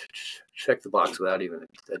just check the box without even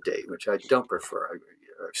a date, which I don't prefer. I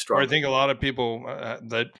Or I strongly. think a lot of people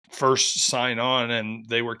that first sign on and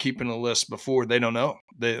they were keeping a list before, they don't know.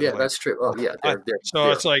 They Yeah, like, that's true. Oh, yeah, so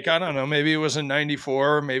they're it's like, I don't know, maybe it was in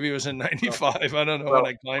 94, maybe it was in well, 95. I don't know when well,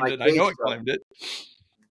 I climbed my it. I know gauge I climbed it.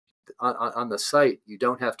 on the site, you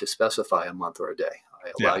don't have to specify a month or a day.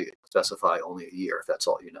 I allow Yeah. you to specify only a year if that's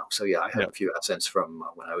all you know. So yeah, I have Yeah. a few accents from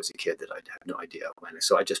when I was a kid that I have no idea when.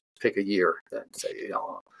 So I just pick a year and say,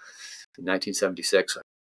 in 1976, I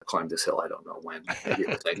climbed this hill. I don't know when. Maybe it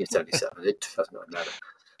was 1977. It doesn't really matter.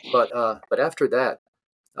 But after that,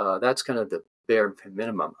 that's kind of the bare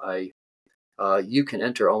minimum. You can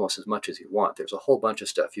enter almost as much as you want. There's a whole bunch of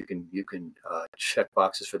stuff. You can check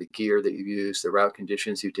boxes for the gear that you use, the route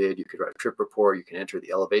conditions you did. You could write a trip report. You can enter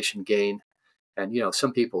the elevation gain, and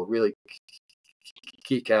some people really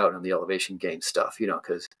geek out on the elevation gain stuff.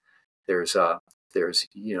 Because there's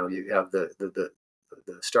you have the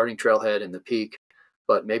starting trailhead and the peak,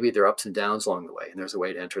 but maybe there are ups and downs along the way, and there's a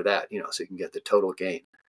way to enter that. So you can get the total gain,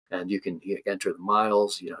 and you enter the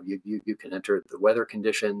miles. You can enter the weather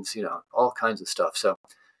conditions. All kinds of stuff. So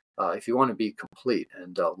if you want to be complete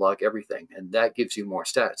and log everything, and that gives you more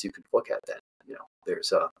stats you can look at. Then there's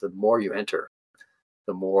the more you enter,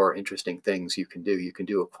 the more interesting things you can do. You can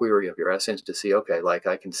do a query of your essence to see, okay, like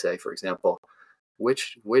I can say, for example,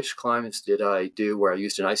 which climbs did I do where I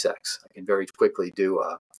used an ice axe? I can very quickly do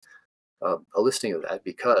a listing of that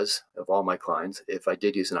because of all my clients. If I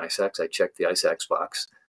did use an ice axe, I check the ice axe box,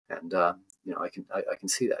 and I can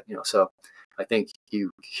see that. So I think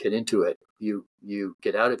you get into it, you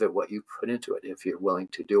get out of it what you put into it if you're willing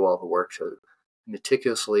to do all the work to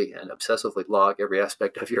meticulously and obsessively log every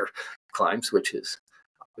aspect of your climbs, which is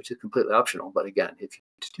completely optional. But again, if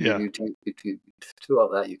Yeah. you do all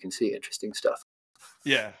that, you can see interesting stuff.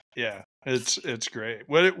 Yeah. Yeah. It's great.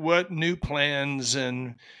 What new plans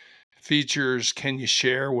and features can you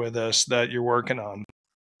share with us that you're working on?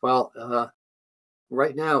 Well,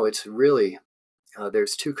 right now it's really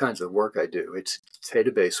there's two kinds of work I do. It's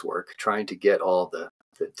database work, trying to get all the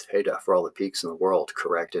data for all the peaks in the world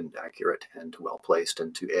correct and accurate and well placed,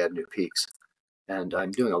 and to add new peaks. And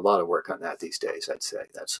I'm doing a lot of work on that these days. I'd say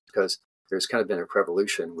that's because there's kind of been a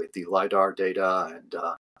revolution with the lidar data and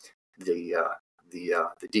the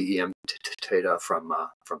the DEM data from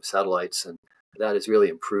satellites, and that has really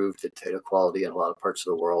improved the data quality in a lot of parts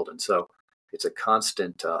of the world. And so it's a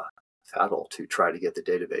constant battle to try to get the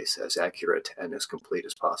database as accurate and as complete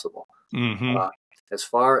as possible. Hmm. Uh, as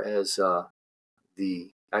far as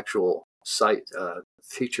the actual site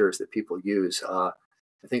features that people use, I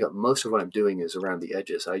think most of what I'm doing is around the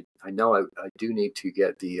edges. I know I do need to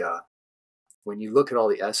get when you look at all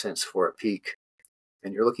the essence for a peak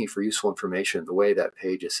and you're looking for useful information, the way that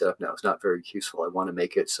page is set up now is not very useful. I want to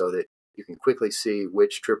make it so that you can quickly see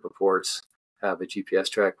which trip reports have a GPS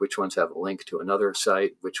track, which ones have a link to another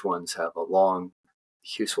site, which ones have a long,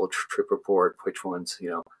 useful trip report, which ones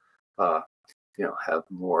uh, have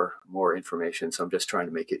more information. So I'm just trying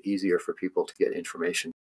to make it easier for people to get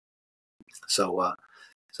information. So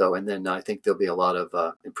and then I think there'll be a lot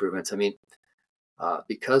of improvements. I mean,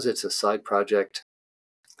 because it's a side project,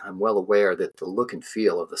 I'm well aware that the look and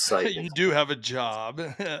feel of the site You do have a job,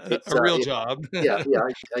 a it's real job. yeah,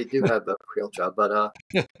 I do have a real job, but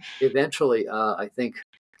eventually I think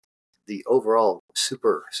the overall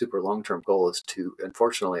super long term goal is to,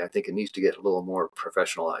 unfortunately, I think it needs to get a little more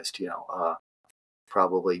professionalized.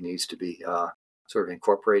 Probably needs to be sort of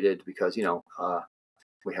incorporated because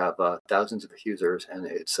we have thousands of users, and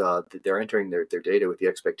it's they're entering their data with the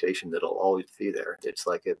expectation that it'll always be there. It's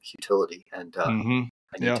like a utility, and Hmm.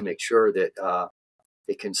 I need Yeah. to make sure that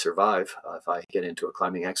it can survive. If I get into a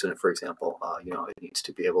climbing accident, for example, it needs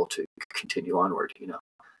to be able to continue onward.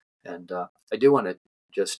 And I do want to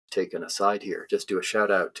just take an aside here, just do a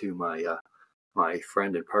shout out to my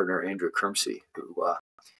friend and partner Andrew Kermsey, who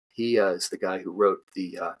he is the guy who wrote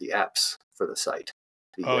the apps for the site,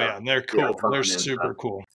 the Oh yeah, and they're the cool. They're iPhone, and super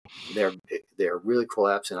cool. they're they're really cool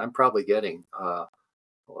apps. And I'm probably getting well,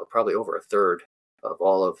 probably over a third of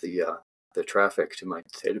all of the traffic to my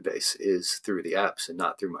database is through the apps and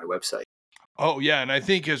not through my website. Oh yeah, and I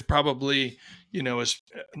think is probably is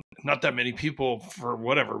not that many people for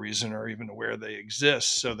whatever reason are even aware they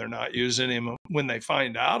exist, so they're not using them. When they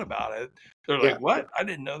find out about it, they're like, Yeah, "What? I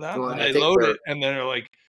didn't know that." well, And then and I they think load it, and then they're like,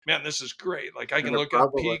 "Man, this is great! Like I can they're look at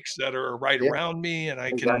probably peaks that are right yeah, around me, and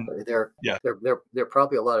I can." exactly. Yeah, There are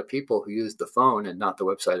probably a lot of people who use the phone and not the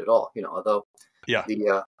website at all. Although yeah,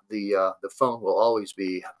 the phone will always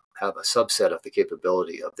have a subset of the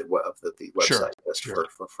capability of the sure, website, just sure.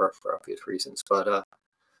 for obvious reasons.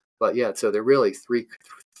 But yeah, so there are really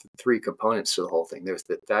three components to the whole thing. There's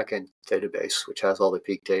the backend database, which has all the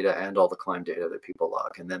peak data and all the climb data that people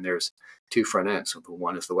log, and then there's two front ends. So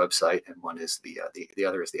one is the website, and one is the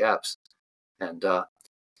other is the apps. And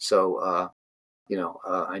so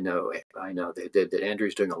I know that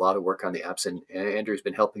Andrew's doing a lot of work on the apps, and Andrew's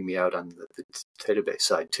been helping me out on the database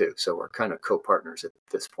side too. So we're kind of co-partners at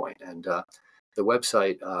this point. And the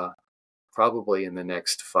website, probably in the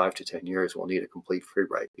next 5 to 10 years, will need a complete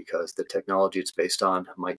rewrite because the technology it's based on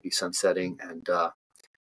might be sunsetting, and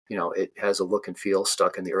it has a look and feel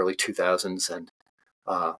stuck in the early 2000s, and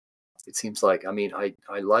uh, it seems like, I mean, I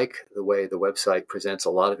like the way the website presents a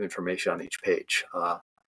lot of information on each page.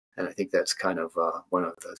 And I think that's kind of one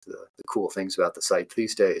of the cool things about the site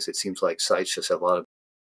these days. It seems like sites just have a lot of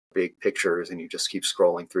big pictures, and you just keep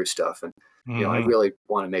scrolling through stuff. And I Hmm. really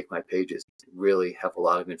want to make my pages really have a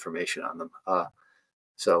lot of information on them.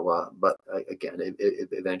 But again, it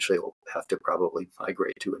eventually will have to probably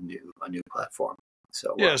migrate to a new platform.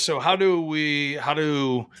 So Yeah. So how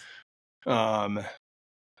do um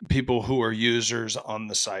people who are users on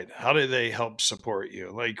the site, how do they help support you?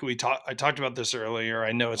 Like I talked about this earlier.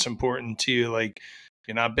 I know it's important to you, like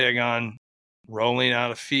you're not big on rolling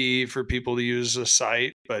out a fee for people to use the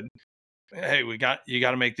site, but hey, you got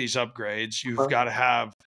to make these upgrades. You've got to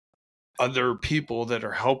have other people that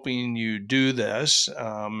are helping you do this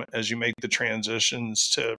as you make the transitions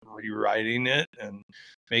to rewriting it and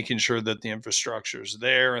making sure that the infrastructure is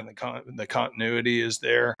there and the continuity is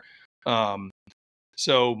there.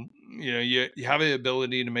 So, you have the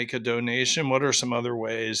ability to make a donation. What are some other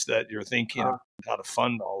ways that you're thinking of how to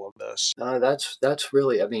fund all of this? That's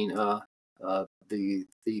really, I mean, the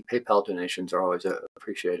PayPal donations are always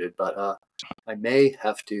appreciated, but I may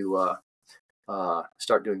have to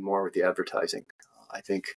start doing more with the advertising. I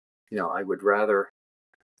think, I would rather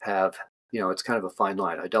have, it's kind of a fine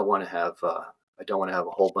line. I don't want to have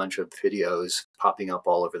a whole bunch of videos popping up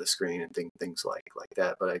all over the screen and things like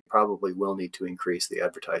that. But I probably will need to increase the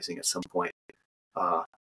advertising at some point.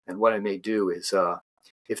 And what I may do is,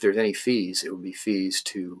 if there's any fees, it would be fees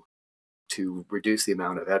to reduce the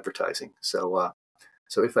amount of advertising. So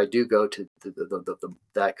if I do go to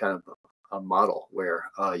that kind of a model where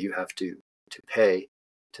you have to pay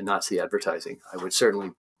to not see advertising, I would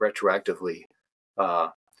certainly retroactively,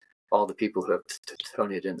 all the people who have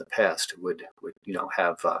donated in the past would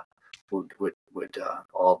have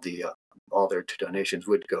all their donations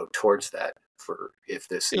would go towards that for if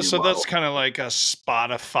this Yeah, new so model. that's kind of like a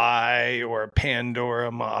Spotify or a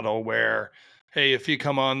Pandora model where, hey, if you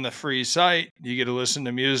come on the free site, you get to listen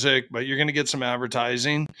to music, but you're going to get some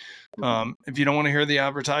advertising. Mhm. If you don't want to hear the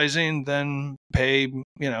advertising, then pay,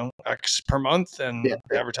 X per month, Yeah, and the yeah,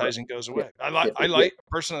 right. advertising goes Yeah, away. yeah, I yeah, like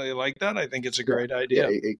personally like that. I think it's a yeah, great yeah, idea.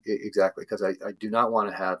 exactly. Because I do not want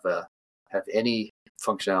to have any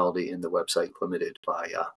functionality in the website limited by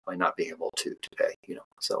not being able to pay. Yeah,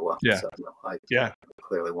 So I yeah,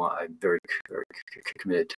 clearly want. I'm very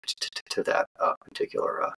committed to that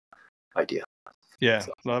particular idea. yeah,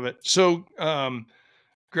 So, love it. So,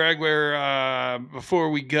 Greg, before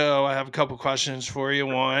we go, I have a couple questions for you.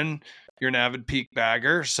 One, you're an avid peak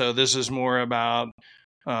bagger, so this is more about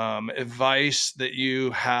advice that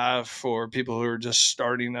you have for people who are just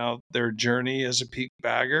starting out their journey as a peak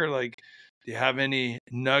bagger. Like, do you have any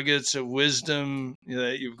nuggets of wisdom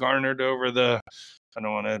that you've garnered over I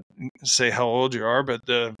don't want to say how old you are, but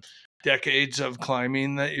the decades of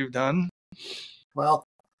climbing that you've done? well,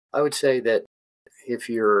 I would say that if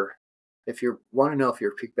you're if you want to know if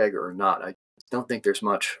you're a peak beggar or not, I don't think there's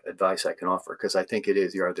much advice I can offer because I think it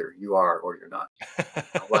is you are or you're not.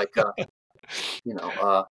 Like you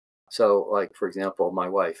know, so like for example, my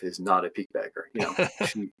wife is not a peak bagger.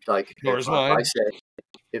 She like Nor is mine.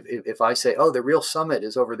 if I say, oh, the real summit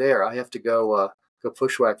is over there, I have to go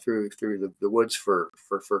pushwhack through the woods for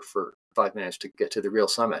 5 minutes to get to the real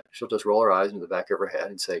summit. She'll just roll her eyes into the back of her head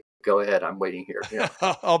and say, "Go ahead, I'm waiting here."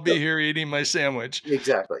 I'll be So, here eating my sandwich.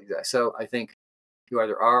 exactly. So I think you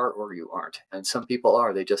either are or you aren't, and some people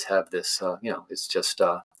are. They just have this. It's just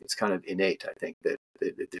it's kind of innate. I think that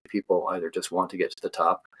people either just want to get to the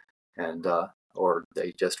top, and or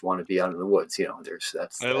they just want to be out in the woods. There's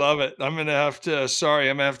that's I that. love it. I'm gonna have to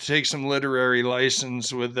take some literary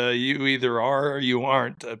license with you either are or you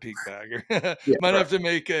aren't a peak bagger. Yeah, Might right. have to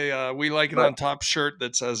make a we like it But on top shirt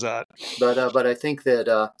that says that. but I think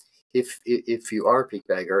that if you are a peak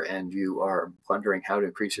bagger and you are wondering how to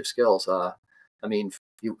increase your skills, I mean,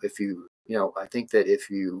 if you I think that if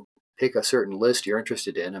you pick a certain list you're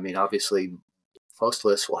interested in, I mean, obviously most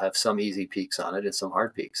lists will have some easy peaks on it and some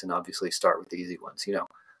hard peaks, and obviously start with the easy ones.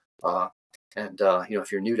 Uh, and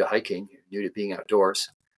if you're new to hiking, you're new to being outdoors,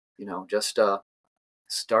 just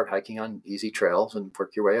start hiking on easy trails and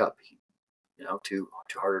work your way up. To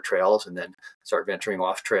harder trails, and then start venturing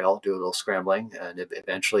off trail, do a little scrambling, and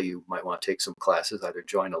eventually you might want to take some classes, either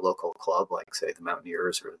join a local club like say the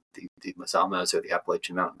Mountaineers or the Mazamas or the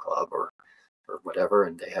Appalachian Mountain Club or whatever,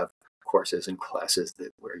 and they have courses and classes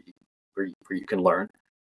that where you can learn.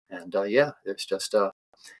 And yeah, there's just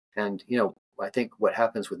and I think what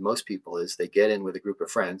happens with most people is they get in with a group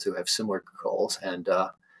of friends who have similar goals and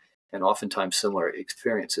oftentimes similar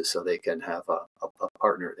experiences, so they can have a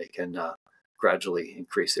partner they can gradually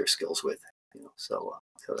increase their skills with. So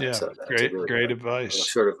Yeah, that's a great, really great a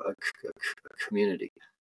advice. sort of a community.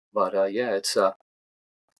 But yeah, it's I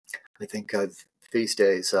think these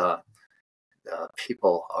days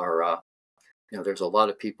people are there's a lot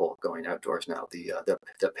of people going outdoors now.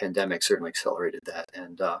 The pandemic certainly accelerated that,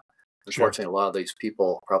 and Sure. unfortunately, a lot of these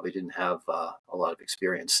people probably didn't have a lot of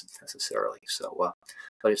experience necessarily. So,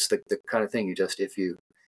 but it's the kind of thing you just if you're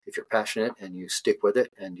passionate and you stick with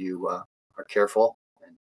it and you are careful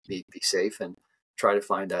and be safe and try to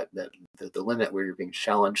find the limit where you're being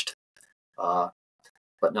challenged. Uh,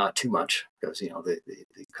 but not too much, because the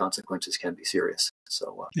consequences can be serious.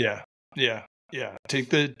 So Yeah. Yeah. Yeah. Take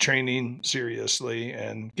the training seriously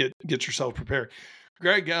and get yourself prepared.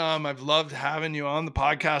 Greg, I've loved having you on the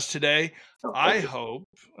podcast today. no, I thank you. hope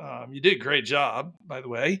you did a great job, by the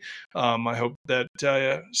way. I hope that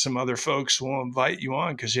some other folks will invite you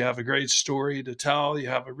on because you have a great story to tell. You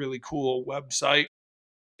have a really cool website.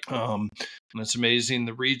 And it's amazing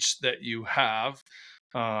the reach that you have.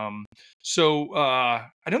 I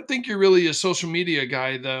don't think you're really a social media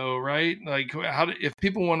guy, though, right? Like, if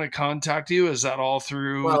people want to contact you, is that all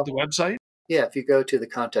through Well, the website? yeah, if you go to the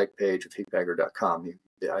contact page of peakbagger.com,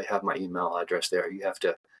 I have my email address there. You have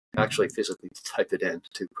to actually physically type it in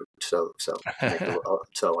to make so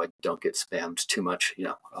I don't get spammed too much.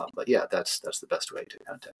 But yeah, that's the best way to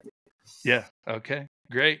contact me. Yeah. Okay.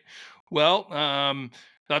 Great. Well,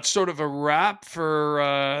 that's sort of a wrap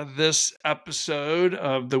for this episode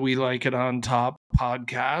of the We Like It on Top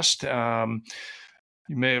podcast.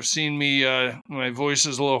 You may have seen me, my voice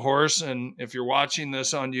is a little hoarse. And if you're watching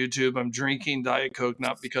this on YouTube, I'm drinking Diet Coke,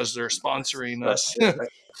 not because they're sponsoring Right, us. yeah, right.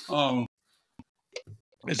 um,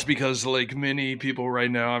 it's because, like many people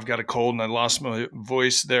right now, I've got a cold and I lost my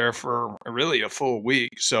voice there for really a full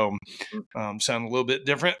week. So, Mm, sound a little bit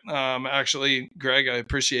different. Actually, Greg, I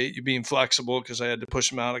appreciate you being flexible because I had to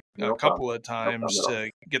push him out a no problem. couple of No problem times at all.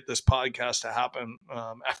 to get this podcast to happen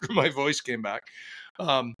after my voice came back.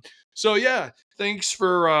 Um, so, yeah, thanks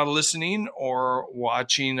for listening or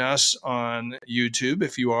watching us on YouTube.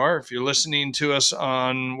 If you're listening to us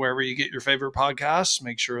on wherever you get your favorite podcasts,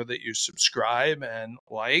 make sure that you subscribe and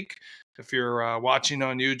like. If you're watching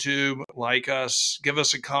on YouTube, like us, give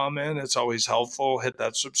us a comment. It's always helpful. Hit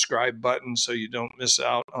that subscribe button so you don't miss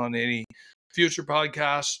out on any future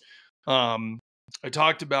podcasts. I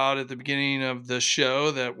talked about at the beginning of the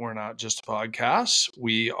show that we're not just a podcast,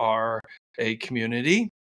 we are a community.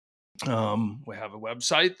 We have a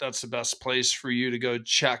website. That's the best place for you to go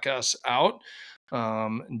check us out.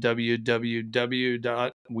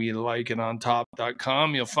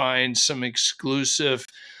 www.welikeitontop.com. You'll find some exclusive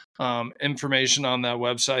information on that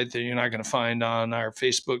website that you're not going to find on our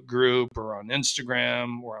Facebook group or on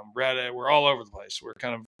Instagram or on Reddit. We're all over the place. We're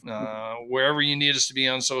kind of wherever you need us to be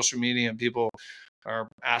on social media, and people are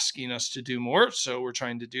asking us to do more. So we're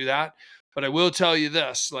trying to do that. But I will tell you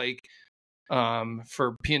this, like,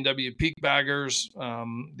 for PNW Peak Baggers,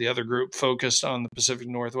 the other group focused on the Pacific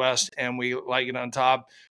Northwest, and we like it on top.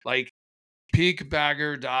 Like,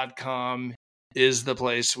 peakbagger.com is the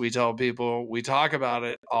place we tell people. We talk about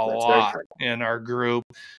it a That's very lot kind. in our group.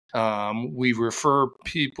 We refer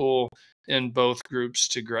people in both groups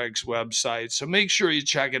to Greg's website. So make sure you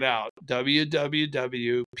check it out,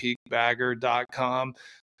 www.peakbagger.com.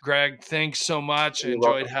 Greg, thanks so much. I You're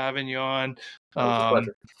enjoyed welcome. having you on. That was a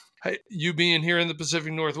pleasure. Hey, you being here in the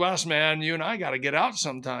Pacific Northwest, man, you and I got to get out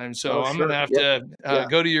sometime. So Oh, I'm going to sure. have Yeah, to yeah,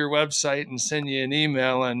 go to your website and send you an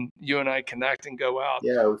email, and you and I connect and go out.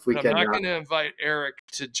 yeah. If we But I'm can, not going to invite Eric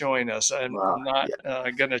to join us. I'm not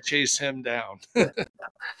yeah, going to chase him down. no,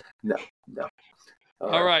 no. All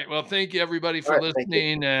All right, right. Well, thank you, everybody, all for right. Thank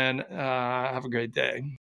you. listening, and have a great day.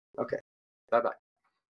 Okay. Bye bye.